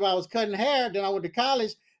 Because I was cutting hair, then I went to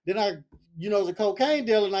college, then I, was a cocaine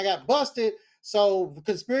dealer and I got busted. So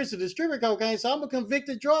conspiracy to distribute cocaine. So I'm a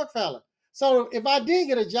convicted drug fella. So if I did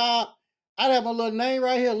get a job, I'd have my little name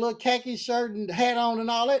right here, a little khaki shirt and hat on and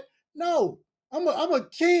all that. No, I'm a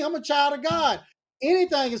king. I'm a child of God.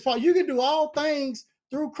 Anything is possible. You can do all things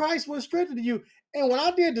through Christ was strengthened to you. And when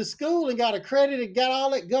I did the school and got accredited and got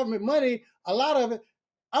all that government money, a lot of it,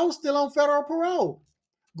 I was still on federal parole,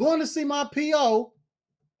 going to see my PO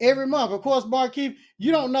every month. Of course, Markeith,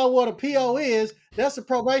 you don't know what a PO is. That's a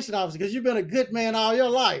probation officer because you've been a good man all your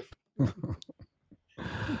life.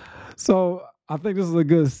 So I think this is a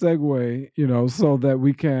good segue, so that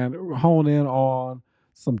we can hone in on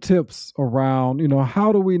some tips around,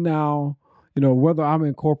 how do we now, whether I'm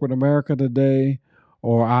in corporate America today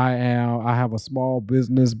or I have a small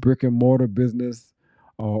business, brick and mortar business,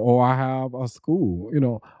 or I have a school,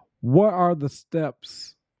 what are the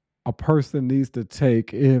steps a person needs to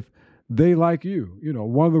take if they like you?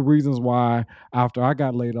 One of the reasons why after I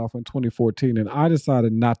got laid off in 2014 and I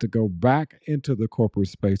decided not to go back into the corporate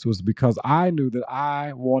space was because I knew that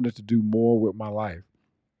I wanted to do more with my life.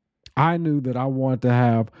 I knew that I wanted to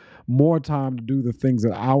have more time to do the things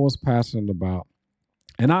that I was passionate about.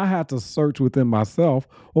 And I had to search within myself,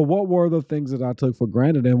 well, what were the things that I took for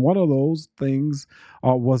granted? And one of those things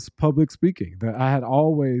was public speaking. That I had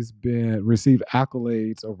always been received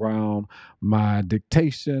accolades around my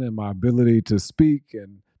dictation and my ability to speak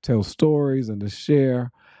and tell stories and to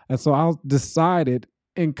share. And so I decided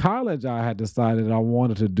in college, I had decided I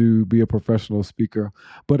wanted to be a professional speaker,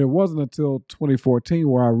 but it wasn't until 2014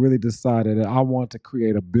 where I really decided that I wanted to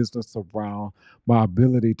create a business around my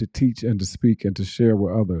ability to teach and to speak and to share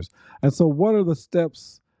with others. And so, what are the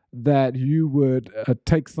steps that you would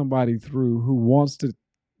take somebody through who wants to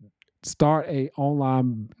start a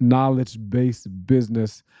online knowledge based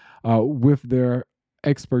business with their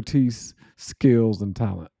expertise, skills, and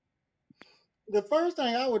talent? The first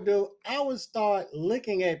thing I would do, I would start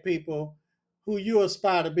looking at people who you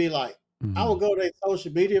aspire to be like. I would Mm-hmm. go to their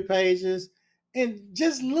social media pages and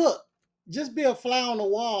just look, just be a fly on the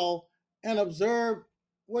wall and observe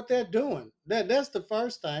what they're doing. That's the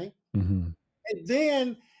first thing. Mm-hmm. And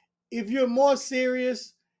then if you're more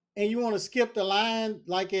serious and you want to skip the line,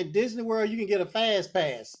 like at Disney World, you can get a fast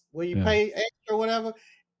pass where you Yeah. pay extra or whatever.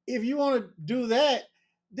 If you want to do that,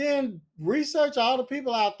 then research all the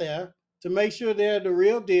people out there to make sure they're the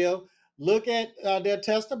real deal. Look at their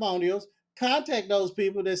testimonials. Contact those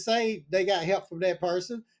people that say they got help from that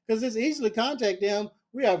person because it's easily contact them.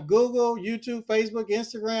 We have Google, YouTube, Facebook,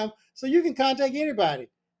 Instagram, so you can contact anybody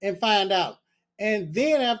and find out. And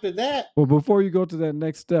then after that, Well, before you go to that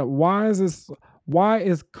next step, why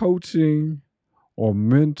is coaching or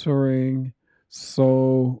mentoring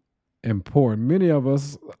so important? Many of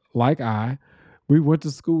us, like we went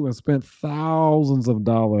to school and spent thousands of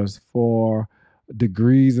dollars for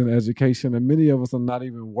degrees in education, and many of us are not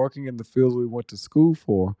even working in the fields we went to school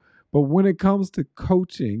for. But when it comes to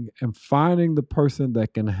coaching and finding the person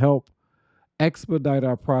that can help expedite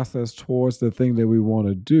our process towards the thing that we want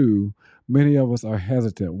to do, many of us are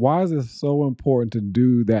hesitant. Why is it so important to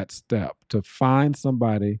do that step, to find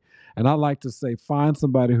somebody? And I like to say, find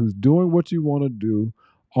somebody who's doing what you want to do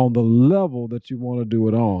on the level that you want to do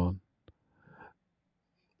it on.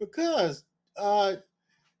 because uh,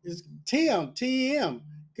 it's TEM,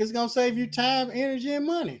 it's going to save you time, energy, and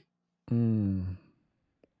money. Mm.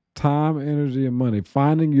 Time, energy, and money.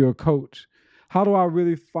 Finding your coach. How do I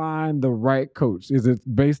really find the right coach? Is it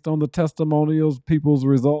based on the testimonials, people's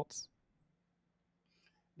results?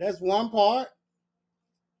 That's one part.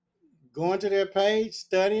 Going to their page,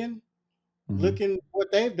 studying, Mm-hmm. looking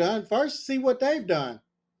what they've done. First, see what they've done.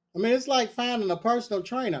 I mean, it's like finding a personal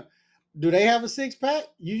trainer. Do they have a six pack?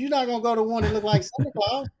 You're not gonna go to one that look like Santa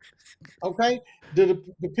Claus, okay? Do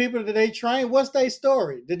the people that they train? What's their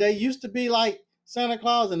story? Did they used to be like Santa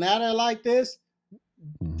Claus and now they're like this?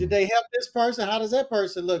 Did Mm-hmm. they help this person? How does that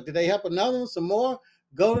person look? Did they help another one some more?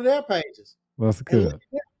 Go to their pages That's and look good. at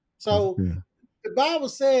them. That's So good. the Bible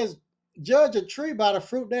says, judge a tree by the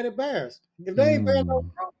fruit that it bears. If they ain't bearing no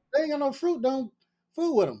Mm. fruit, they ain't got no fruit, don't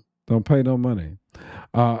fool with them. Don't pay no money.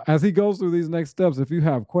 As he goes through these next steps, if you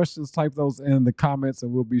have questions, type those in the comments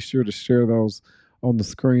and we'll be sure to share those on the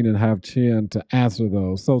screen and have Chin to answer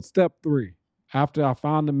those. So, step 3, after I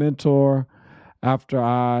find the mentor, after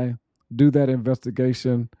I do that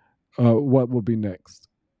investigation, what will be next?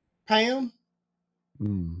 Pay them.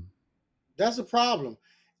 Mm. That's a problem.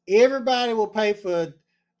 Everybody will pay for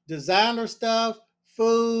designer stuff,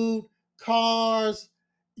 food, cars.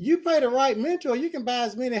 You pay the right mentor, you can buy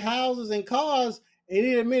as many houses and cars and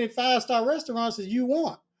eat as many five-star restaurants as you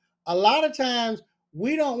want. A lot of times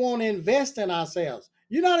we don't want to invest in ourselves.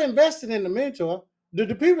 You're not investing in the mentor. The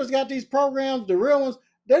people that's got these programs, the real ones,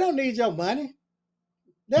 they don't need your money.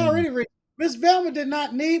 They're Mm. already rich. Miss Velma did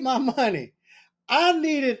not need my money. I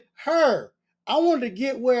needed her. I wanted to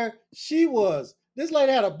get where she was. This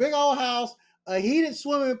lady had a big old house, a heated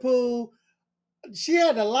swimming pool. She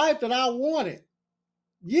had the life that I wanted.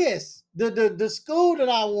 Yes, the school that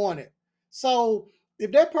I wanted. So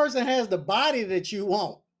if that person has the body that you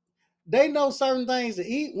want, they know certain things to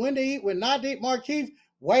eat, when to eat, when not to eat. Markeith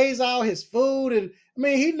weighs all his food, and I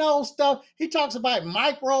mean he knows stuff. He talks about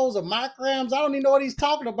micros or micrograms. I don't even know what he's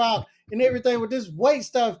talking about and everything with this weight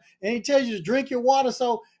stuff. And he tells you to drink your water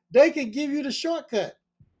so they can give you the shortcut.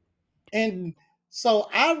 And so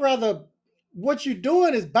I'd rather what you're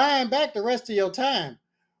doing is buying back the rest of your time.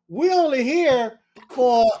 We only here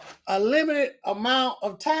for a limited amount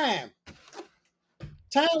of time.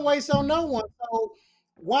 Time waits on no one. So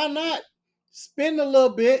why not spend a little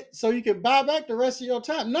bit so you can buy back the rest of your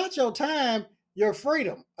time? Not your time, your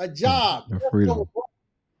freedom, a Mm. job. Your freedom.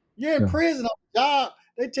 You're in Yeah. prison on a job.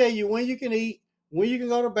 They tell you when you can eat, when you can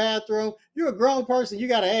go to the bathroom. You're a grown person. You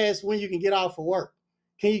got to ask when you can get off for work.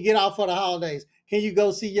 Can you get off for the holidays? Can you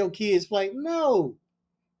go see your kids play? No.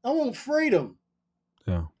 I want freedom.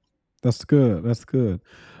 Yeah. That's good. That's good.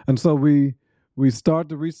 And so we start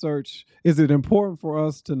the research. Is it important for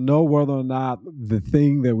us to know whether or not the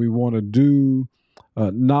thing that we want to do,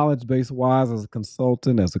 knowledge base wise, as a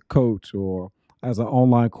consultant, as a coach, or as an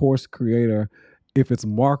online course creator, if it's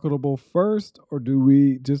marketable first, or do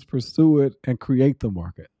we just pursue it and create the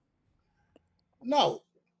market? No,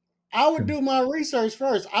 I would Okay. do my research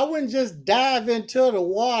first. I wouldn't just dive into the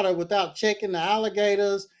water without checking the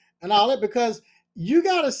alligators and all that, because you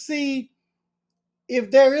got to see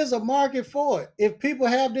if there is a market for it. If people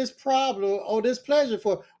have this problem or this pleasure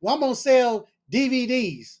for it. Well, I'm going to sell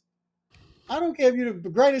DVDs. I don't care if you're the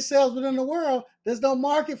greatest salesman in the world, there's no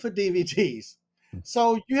market for DVDs.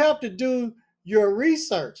 So you have to do your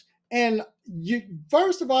research. And you,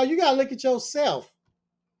 first of all, you got to look at yourself.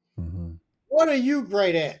 Mm-hmm. What are you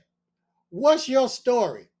great at? What's your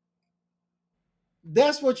story?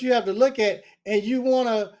 That's what you have to look at. And you want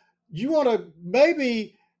to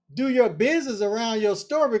maybe do your business around your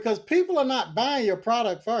story, because people are not buying your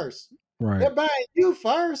product first. Right. They're buying you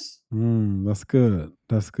first. That's good.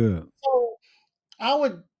 That's good. So I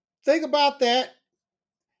would think about that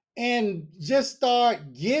and just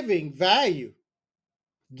start giving Mhm. value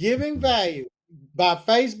by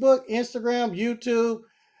Facebook, Instagram, YouTube.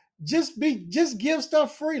 Just give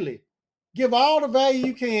stuff freely. Give all the value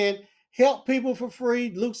you can. Help people for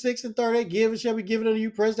free. Luke 6:30, give and shall be given unto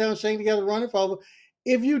you, press down, shake together, running over.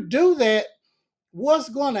 If you do that, what's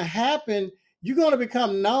going to happen? You're going to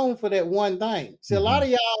become known for that one thing. See, a lot Mhm.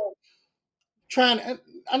 of y'all trying, and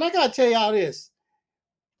I got to tell y'all this: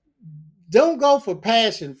 don't go for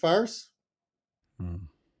passion first. Mm.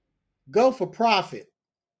 Go for profit.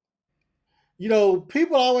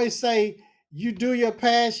 People always say you do your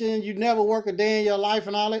passion, you never work a day in your life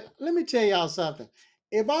and all that. Let me tell y'all something.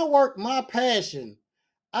 If I work my passion,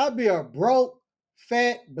 I'd be a broke,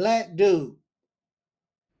 fat, black dude.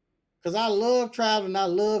 Because I love traveling, I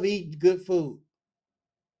love eating good food.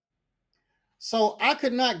 So I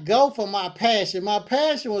could not go for my passion. My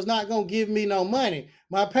passion was not going to give me no money.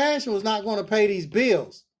 My passion was not going to pay these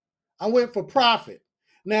bills. I went for profit.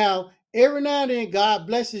 Now, every now and then, God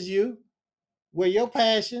blesses you where your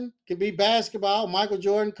passion can be basketball, Michael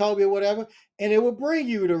Jordan, Kobe, or whatever, and it will bring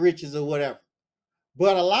you the riches or whatever.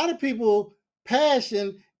 But a lot of people,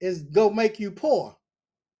 passion is go make you poor.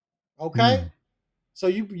 Okay, Mm. so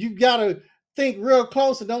you gotta think real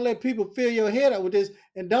close and don't let people fill your head up with this,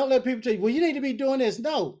 and don't let people tell you, well, you need to be doing this.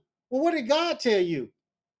 No, well, what did God tell you?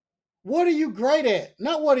 What are you great at?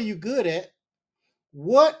 Not what are you good at.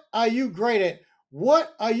 What are you great at?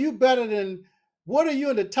 What are you better than? What are you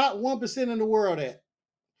in the top 1% in the world at?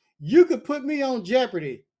 You could put me on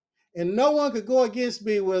Jeopardy, and no one could go against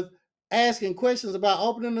me with asking questions about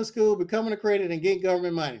opening a school, becoming accredited, and getting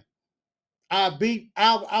government money. I would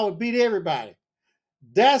beat everybody.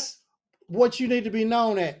 That's what you need to be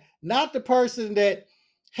known at, not the person that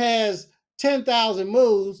has 10,000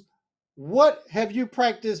 moves. What have you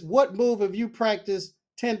practiced? What move have you practiced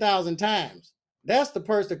 10,000 times? That's the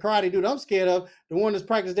person, the karate dude I'm scared of, the one that's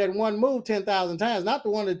practiced that one move 10,000 times, not the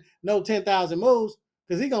one that know 10,000 moves,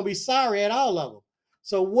 because he's going to be sorry at all of them.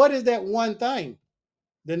 So what is that one thing?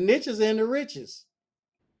 The niches and the riches.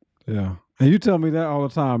 Yeah. And you tell me that all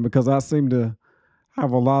the time because I seem to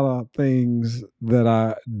have a lot of things that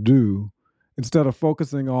I do instead of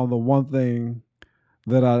focusing on the one thing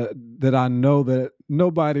that I know that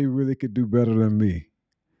nobody really could do better than me,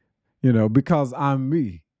 because I'm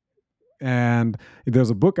me. And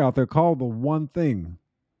there's a book out there called The One Thing,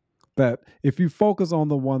 that if you focus on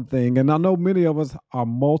the one thing, and I know many of us are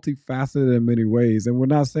multifaceted in many ways, and we're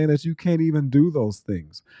not saying that you can't even do those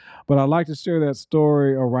things, but I'd like to share that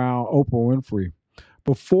story around Oprah Winfrey.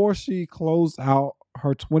 Before she closed out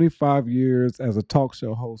her 25 years as a talk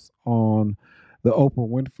show host on the Oprah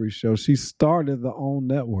Winfrey Show, she started the OWN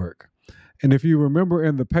network. And if you remember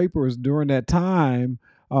in the papers during that time,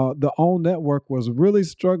 the OWN network was really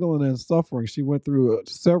struggling and suffering. She went through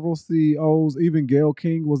several CEOs, even Gayle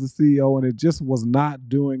King was the CEO, and it just was not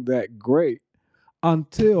doing that great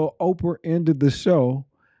until Oprah ended the show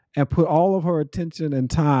and put all of her attention and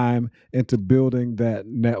time into building that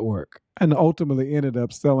network, and ultimately ended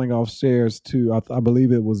up selling off shares to, I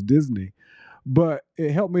believe it was Disney. But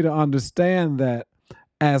it helped me to understand that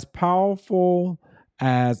as powerful,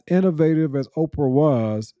 as innovative as Oprah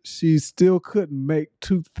was, she still couldn't make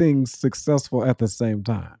two things successful at the same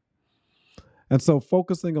time. And so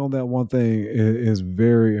focusing on that one thing is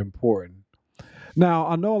very important. Now,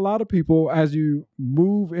 I know a lot of people, as you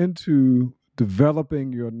move into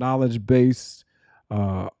developing your knowledge based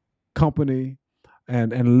company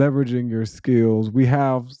and leveraging your skills, we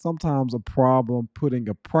have sometimes a problem putting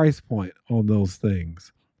a price point on those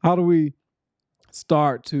things. How do we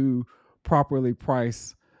start to properly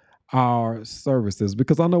price our services?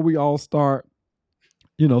 Because I know we all start,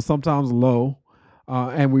 sometimes low,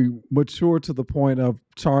 and we mature to the point of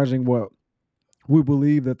charging what we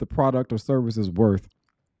believe that the product or service is worth.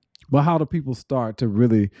 But how do people start to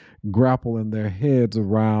really grapple in their heads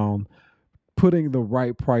around putting the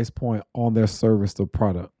right price point on their service or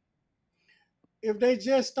product? If they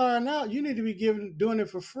just starting out, you need to be doing it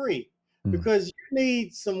for free because you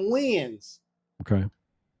need some wins. Okay.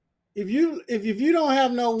 If you don't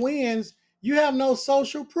have no wins, you have no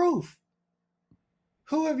social proof.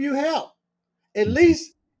 Who have you helped? At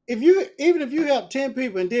least even if you help 10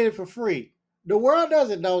 people and did it for free, the world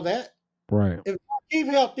doesn't know that. Right. If Markeith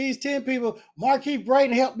helped these 10 people, Markeith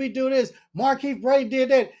Braden helped me do this, Markeith Braden did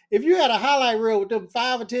that. If you had a highlight reel with them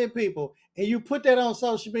 5 or 10 people and you put that on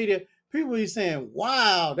social media, people be saying,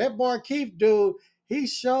 wow, that Markeith dude, he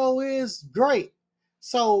sure is great.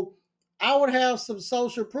 So I would have some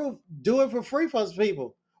social proof. Do it for free for some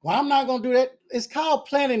people. Well, I'm not going to do that. It's called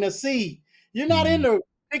planting a seed. You're not in the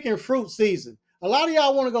picking fruit season. A lot of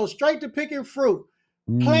y'all want to go straight to picking fruit.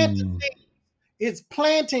 Plant the seed. It's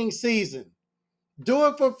planting season. Do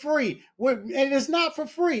it for free. And it's not for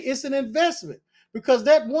free. It's an investment because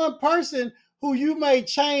that one person who you may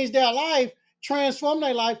change their life, transform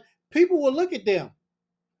their life, people will look at them.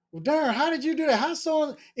 Well, darn, how did you do that? How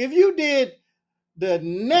so? If you did the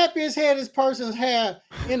nappiest headed person's hair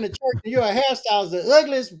in the church and you're a hairstylist, the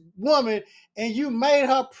ugliest woman, and you made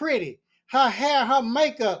her pretty, her hair, her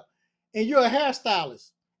makeup, and you're a hairstylist,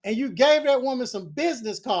 and you gave that woman some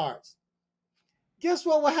business cards, guess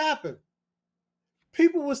what will happen?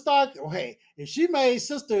 People would start, oh, hey, if she made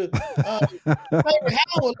Sister Baby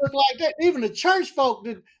Howard look like that, even the church folk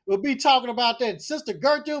would be talking about that. Sister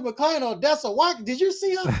Gertrude McLean or Dessa White, did you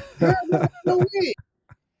see her? Girl, no wig.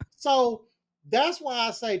 So that's why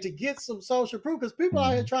I say to get some social proof, because people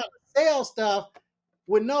out here trying to sell stuff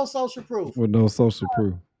with no social proof. With no social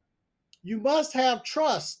proof. You must have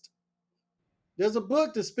trust. There's a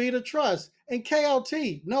book, The Speed of Trust, and KOT,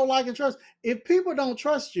 Know, Like, and Trust. If people don't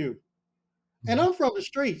trust you, and I'm from the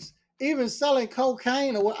streets, even selling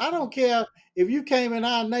cocaine or what, I don't care if you came in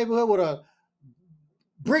our neighborhood with a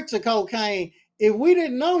bricks of cocaine. If we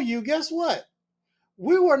didn't know you, guess what?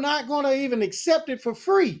 We were not going to even accept it for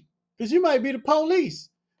free because you might be the police.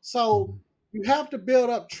 So you have to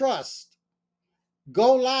build up trust.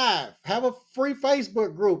 Go live, have a free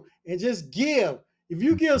Facebook group, and just give. If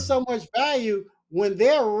you give so much value, when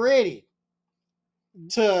they're ready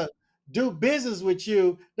to do business with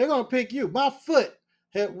you, they're going to pick you. My foot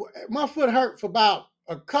hurt for about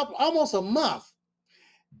almost a month.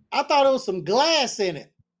 I thought it was some glass in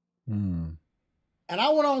it. And I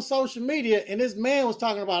went on social media, and this man was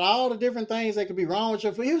talking about all the different things that could be wrong with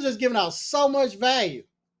your foot. He was just giving out so much value.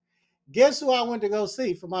 Guess who I went to go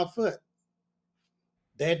see for my foot?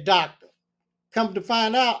 That doctor. Come to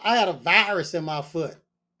find out, I had a virus in my foot.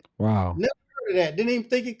 Wow. Never heard of that. Didn't even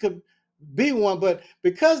think it could be one. But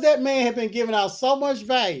because that man had been giving out so much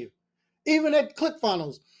value, even at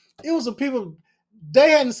ClickFunnels, it was some people,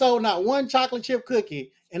 they hadn't sold not one chocolate chip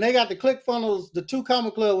cookie, and they got the ClickFunnels, the 2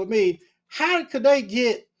 Comma Club with me. How could they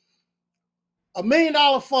get $1 million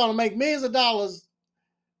funnel, make millions of dollars,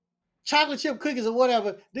 chocolate chip cookies or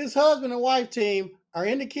whatever? This husband and wife team are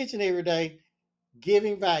in the kitchen every day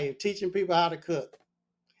giving value, teaching people how to cook.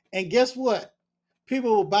 And guess what?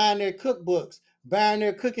 People were buying their cookbooks, buying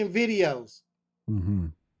their cooking videos.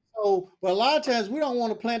 So, but a lot of times we don't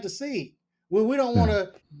want to plant the seed. We don't want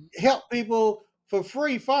to help people for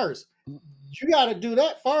free first. You got to do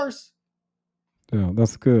that first. Yeah,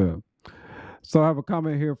 that's good. So I have a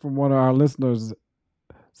comment here from one of our listeners.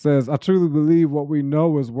 Says, I truly believe what we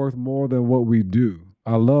know is worth more than what we do.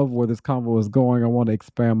 I love where this convo is going. I want to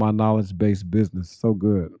expand my knowledge-based business. So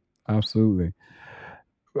good. Absolutely.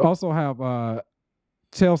 We also have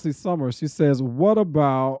Chelsea Summers. She says, what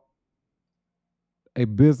about a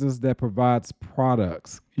business that provides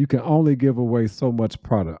products? You can only give away so much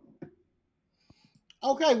product.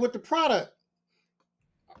 Okay, with the product,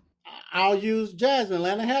 I'll use Jasmine,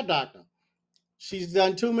 Atlanta Hair Doctor. She's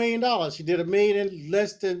done $2 million. She did $1 million in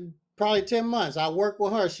less than probably 10 months. I worked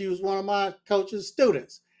with her. She was one of my coach's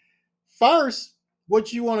students. First,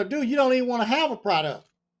 what you want to do, you don't even want to have a product.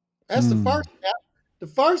 That's the first step. The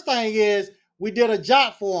first thing is we did a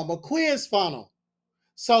job form, a quiz funnel.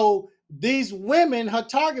 So these women, her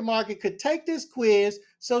target market, could take this quiz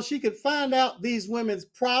so she could find out these women's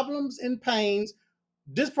problems and pains.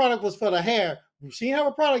 This product was for the hair. She didn't have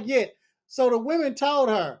a product yet. So the women told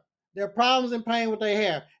her, their problems and pain with their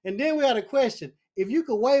hair. And then we had a question: if you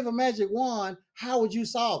could wave a magic wand, how would you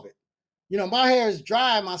solve it? My hair is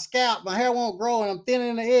dry, my scalp, my hair won't grow, and I'm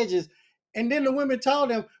thinning the edges. And then the women told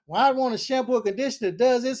them, well, I want a shampoo or conditioner that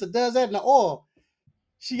does this or does that in the oil.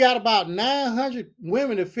 She got about 900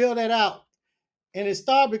 women to fill that out. And it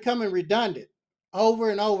started becoming redundant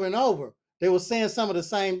over and over and over. They were saying some of the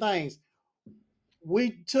same things.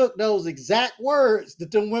 We took those exact words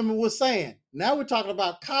that them women were saying. Now we're talking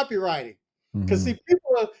about copywriting. Because see,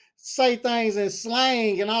 people say things in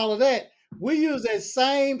slang and all of that. We use that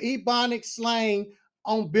same Ebonics slang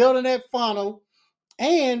on building that funnel.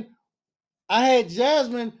 And I had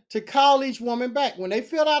Jasmine to call each woman back. When they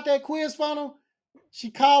filled out that quiz funnel, she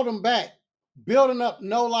called them back, building up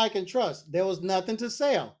know, like, and trust. There was nothing to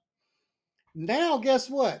sell. Now, guess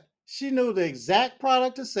what? She knew the exact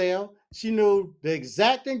product to sell. She knew the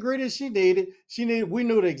exact ingredients she needed. We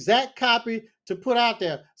knew the exact copy to put out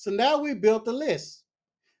there. So now we built the list.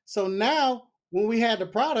 So now when we had the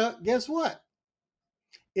product, guess what?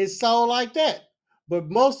 It sold like that. But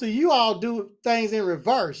most of you all do things in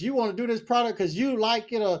reverse. You want to do this product because you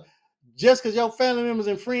like it, or just because your family members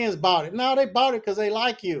and friends bought it. No, they bought it because they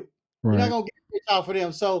like you. Right. You're not going to get rich off of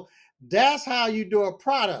them. So that's how you do a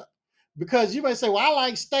product. Because you may say, well, I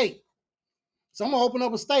like steak, so I'm going to open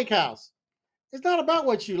up a steakhouse. It's not about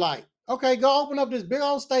what you like. Okay, go open up this big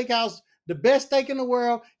old steakhouse, the best steak in the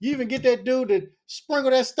world. You even get that dude to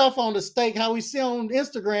sprinkle that stuff on the steak, how we see on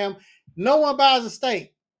Instagram. No one buys a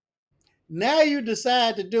steak. Now you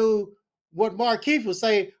decide to do what Markeith would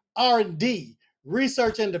say, R&D,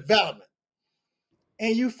 research and development.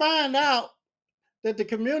 And you find out that the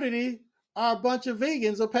community are a bunch of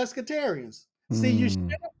vegans or pescatarians. See, you should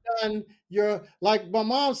have done like my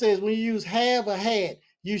mom says, when you use have or had,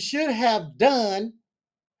 you should have done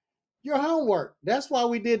your homework. That's why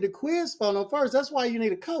we did the quiz funnel first. That's why you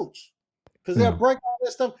need a coach, because they'll break all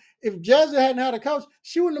that stuff. If Jessica hadn't had a coach,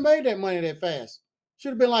 she wouldn't have made that money that fast.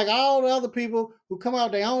 Should have been like all the other people who come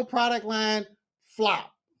out with their own product line,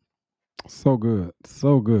 flop. So good.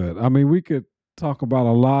 So good. I mean, we could talk about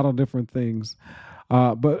a lot of different things.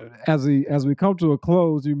 But as we come to a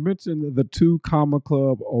close, you mentioned the 2 Comma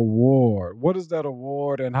Club Award. What is that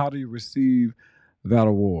award, and how do you receive that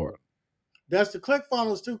award? That's the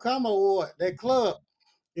ClickFunnels 2 Comma Award. That club,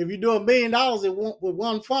 if you do $1 million with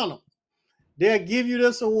one funnel, they'll give you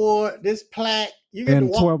this award, this plaque. You get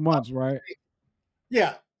in 12 months, right?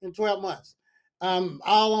 Yeah, in 12 months. All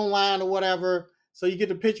online or whatever. So you get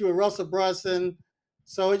the picture with Russell Brunson.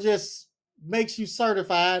 So it just makes you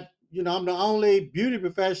certified. I'm the only beauty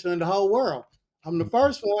professional in the whole world. I'm the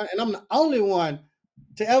first one, and I'm the only one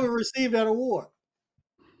to ever receive that award.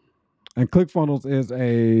 And ClickFunnels is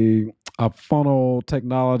a funnel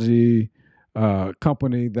technology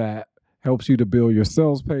company that helps you to build your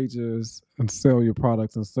sales pages and sell your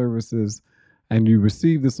products and services. And you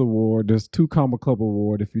receive this award, this 2 Comma Club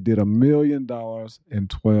Award, if you did $1 million in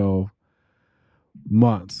 12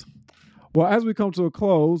 months. Well, as we come to a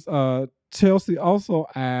close, Chelsea also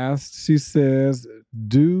asked, she says,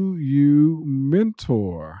 do you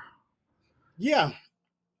mentor? Yeah.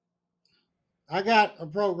 I got a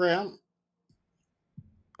program.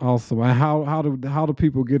 Awesome. And how do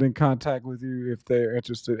people get in contact with you if they're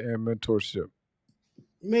interested in mentorship?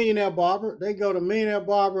 Millionaire Barber. They go to Millionaire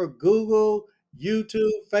Barber, Google, YouTube,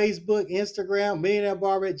 Facebook, Instagram,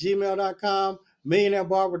 millionairebarber@gmail.com,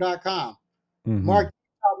 millionairebarber.com. Mark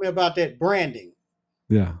taught me about that branding.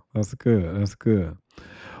 Yeah, that's good. That's good.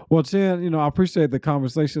 Well, Chen, I appreciate the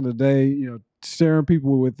conversation today, sharing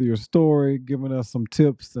people with your story, giving us some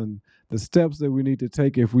tips and the steps that we need to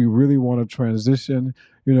take if we really want to transition.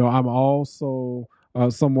 I'm also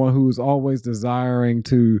someone who's always desiring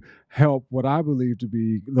to help what I believe to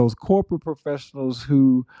be those corporate professionals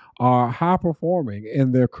who are high performing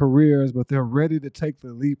in their careers, but they're ready to take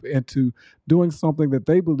the leap into doing something that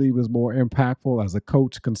they believe is more impactful as a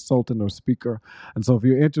coach, consultant, or speaker. And so if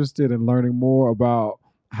you're interested in learning more about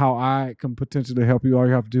how I can potentially help you, all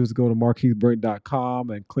you have to do is go to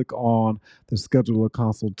markeithbrink.com and click on the schedule a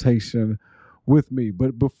consultation with me.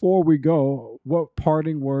 But before we go, what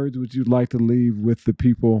parting words would you like to leave with the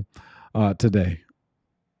people today?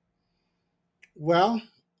 Well,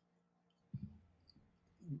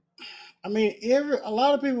 I mean, a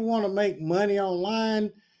lot of people want to make money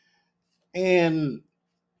online, and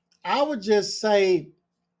I would just say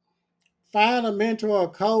find a mentor or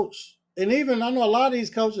coach. And even I know a lot of these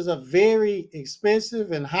coaches are very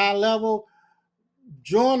expensive and high level.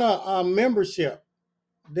 Join a membership.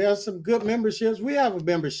 There's some good memberships. We have a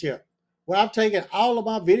membership where I've taken all of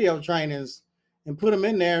my video trainings and put them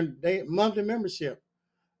in there, and they monthly membership.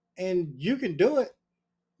 And you can do it.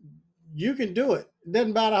 you can do it. It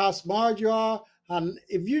doesn't matter how smart you are.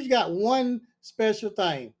 If you got one special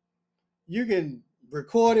thing, you can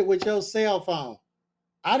record it with your cell phone.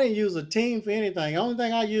 I didn't use a team for anything. The only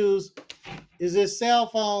thing I use is this cell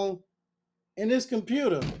phone and this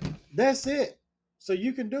computer. That's it. So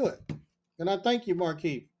you can do it. And I thank you,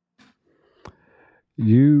 Markeith.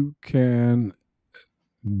 You can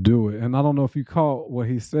do it. And I don't know if you caught what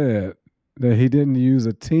he said, that he didn't use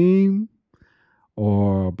a team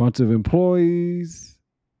or a bunch of employees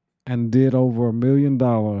and did over $1 million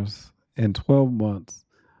in 12 months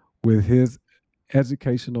with his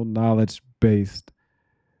educational knowledge based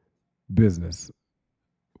business.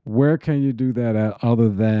 Where can you do that at other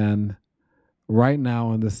than right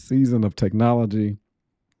now in the season of technology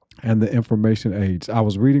and the information age? I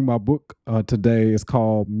was reading my book today. It's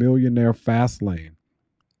called Millionaire Fastlane.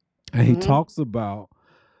 And he talks about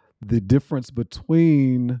the difference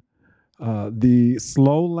between the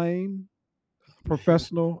slow lane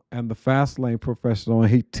professional and the fast lane professional.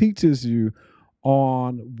 And he teaches you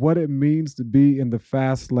on what it means to be in the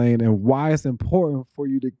fast lane and why it's important for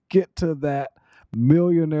you to get to that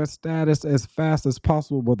millionaire status as fast as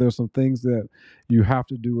possible. But there's some things that you have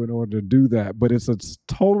to do in order to do that. But it's a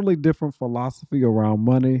totally different philosophy around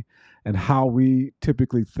money and how we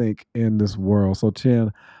typically think in this world. So,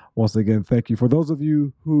 Chin, once again, thank you. For those of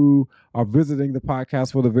you who are visiting the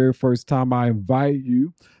podcast for the very first time, I invite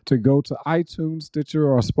you to go to iTunes,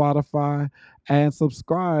 Stitcher, or Spotify and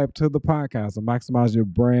subscribe to the podcast, the Maximize Your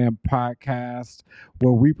Brand podcast,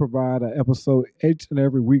 where we provide an episode each and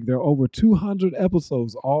every week. There are over 200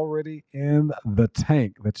 episodes already in the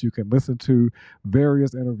tank that you can listen to,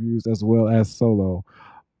 various interviews as well as solo.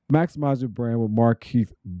 Maximize Your Brand with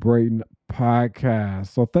Markeith Braden podcast.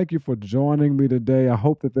 So thank you for joining me today. I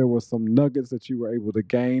hope that there were some nuggets that you were able to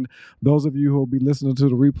gain. Those of you who will be listening to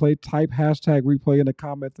the replay, type hashtag replay in the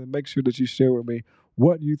comments and make sure that you share with me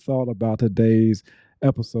what you thought about today's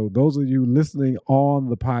episode. Those of you listening on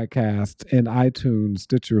the podcast in iTunes,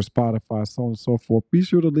 Stitcher, Spotify, so on and so forth, be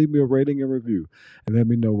sure to leave me a rating and review and let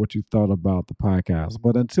me know what you thought about the podcast.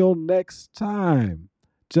 But until next time,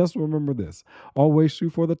 just remember this: always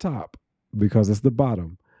shoot for the top, because it's the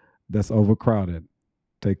bottom that's overcrowded.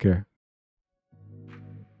 Take care.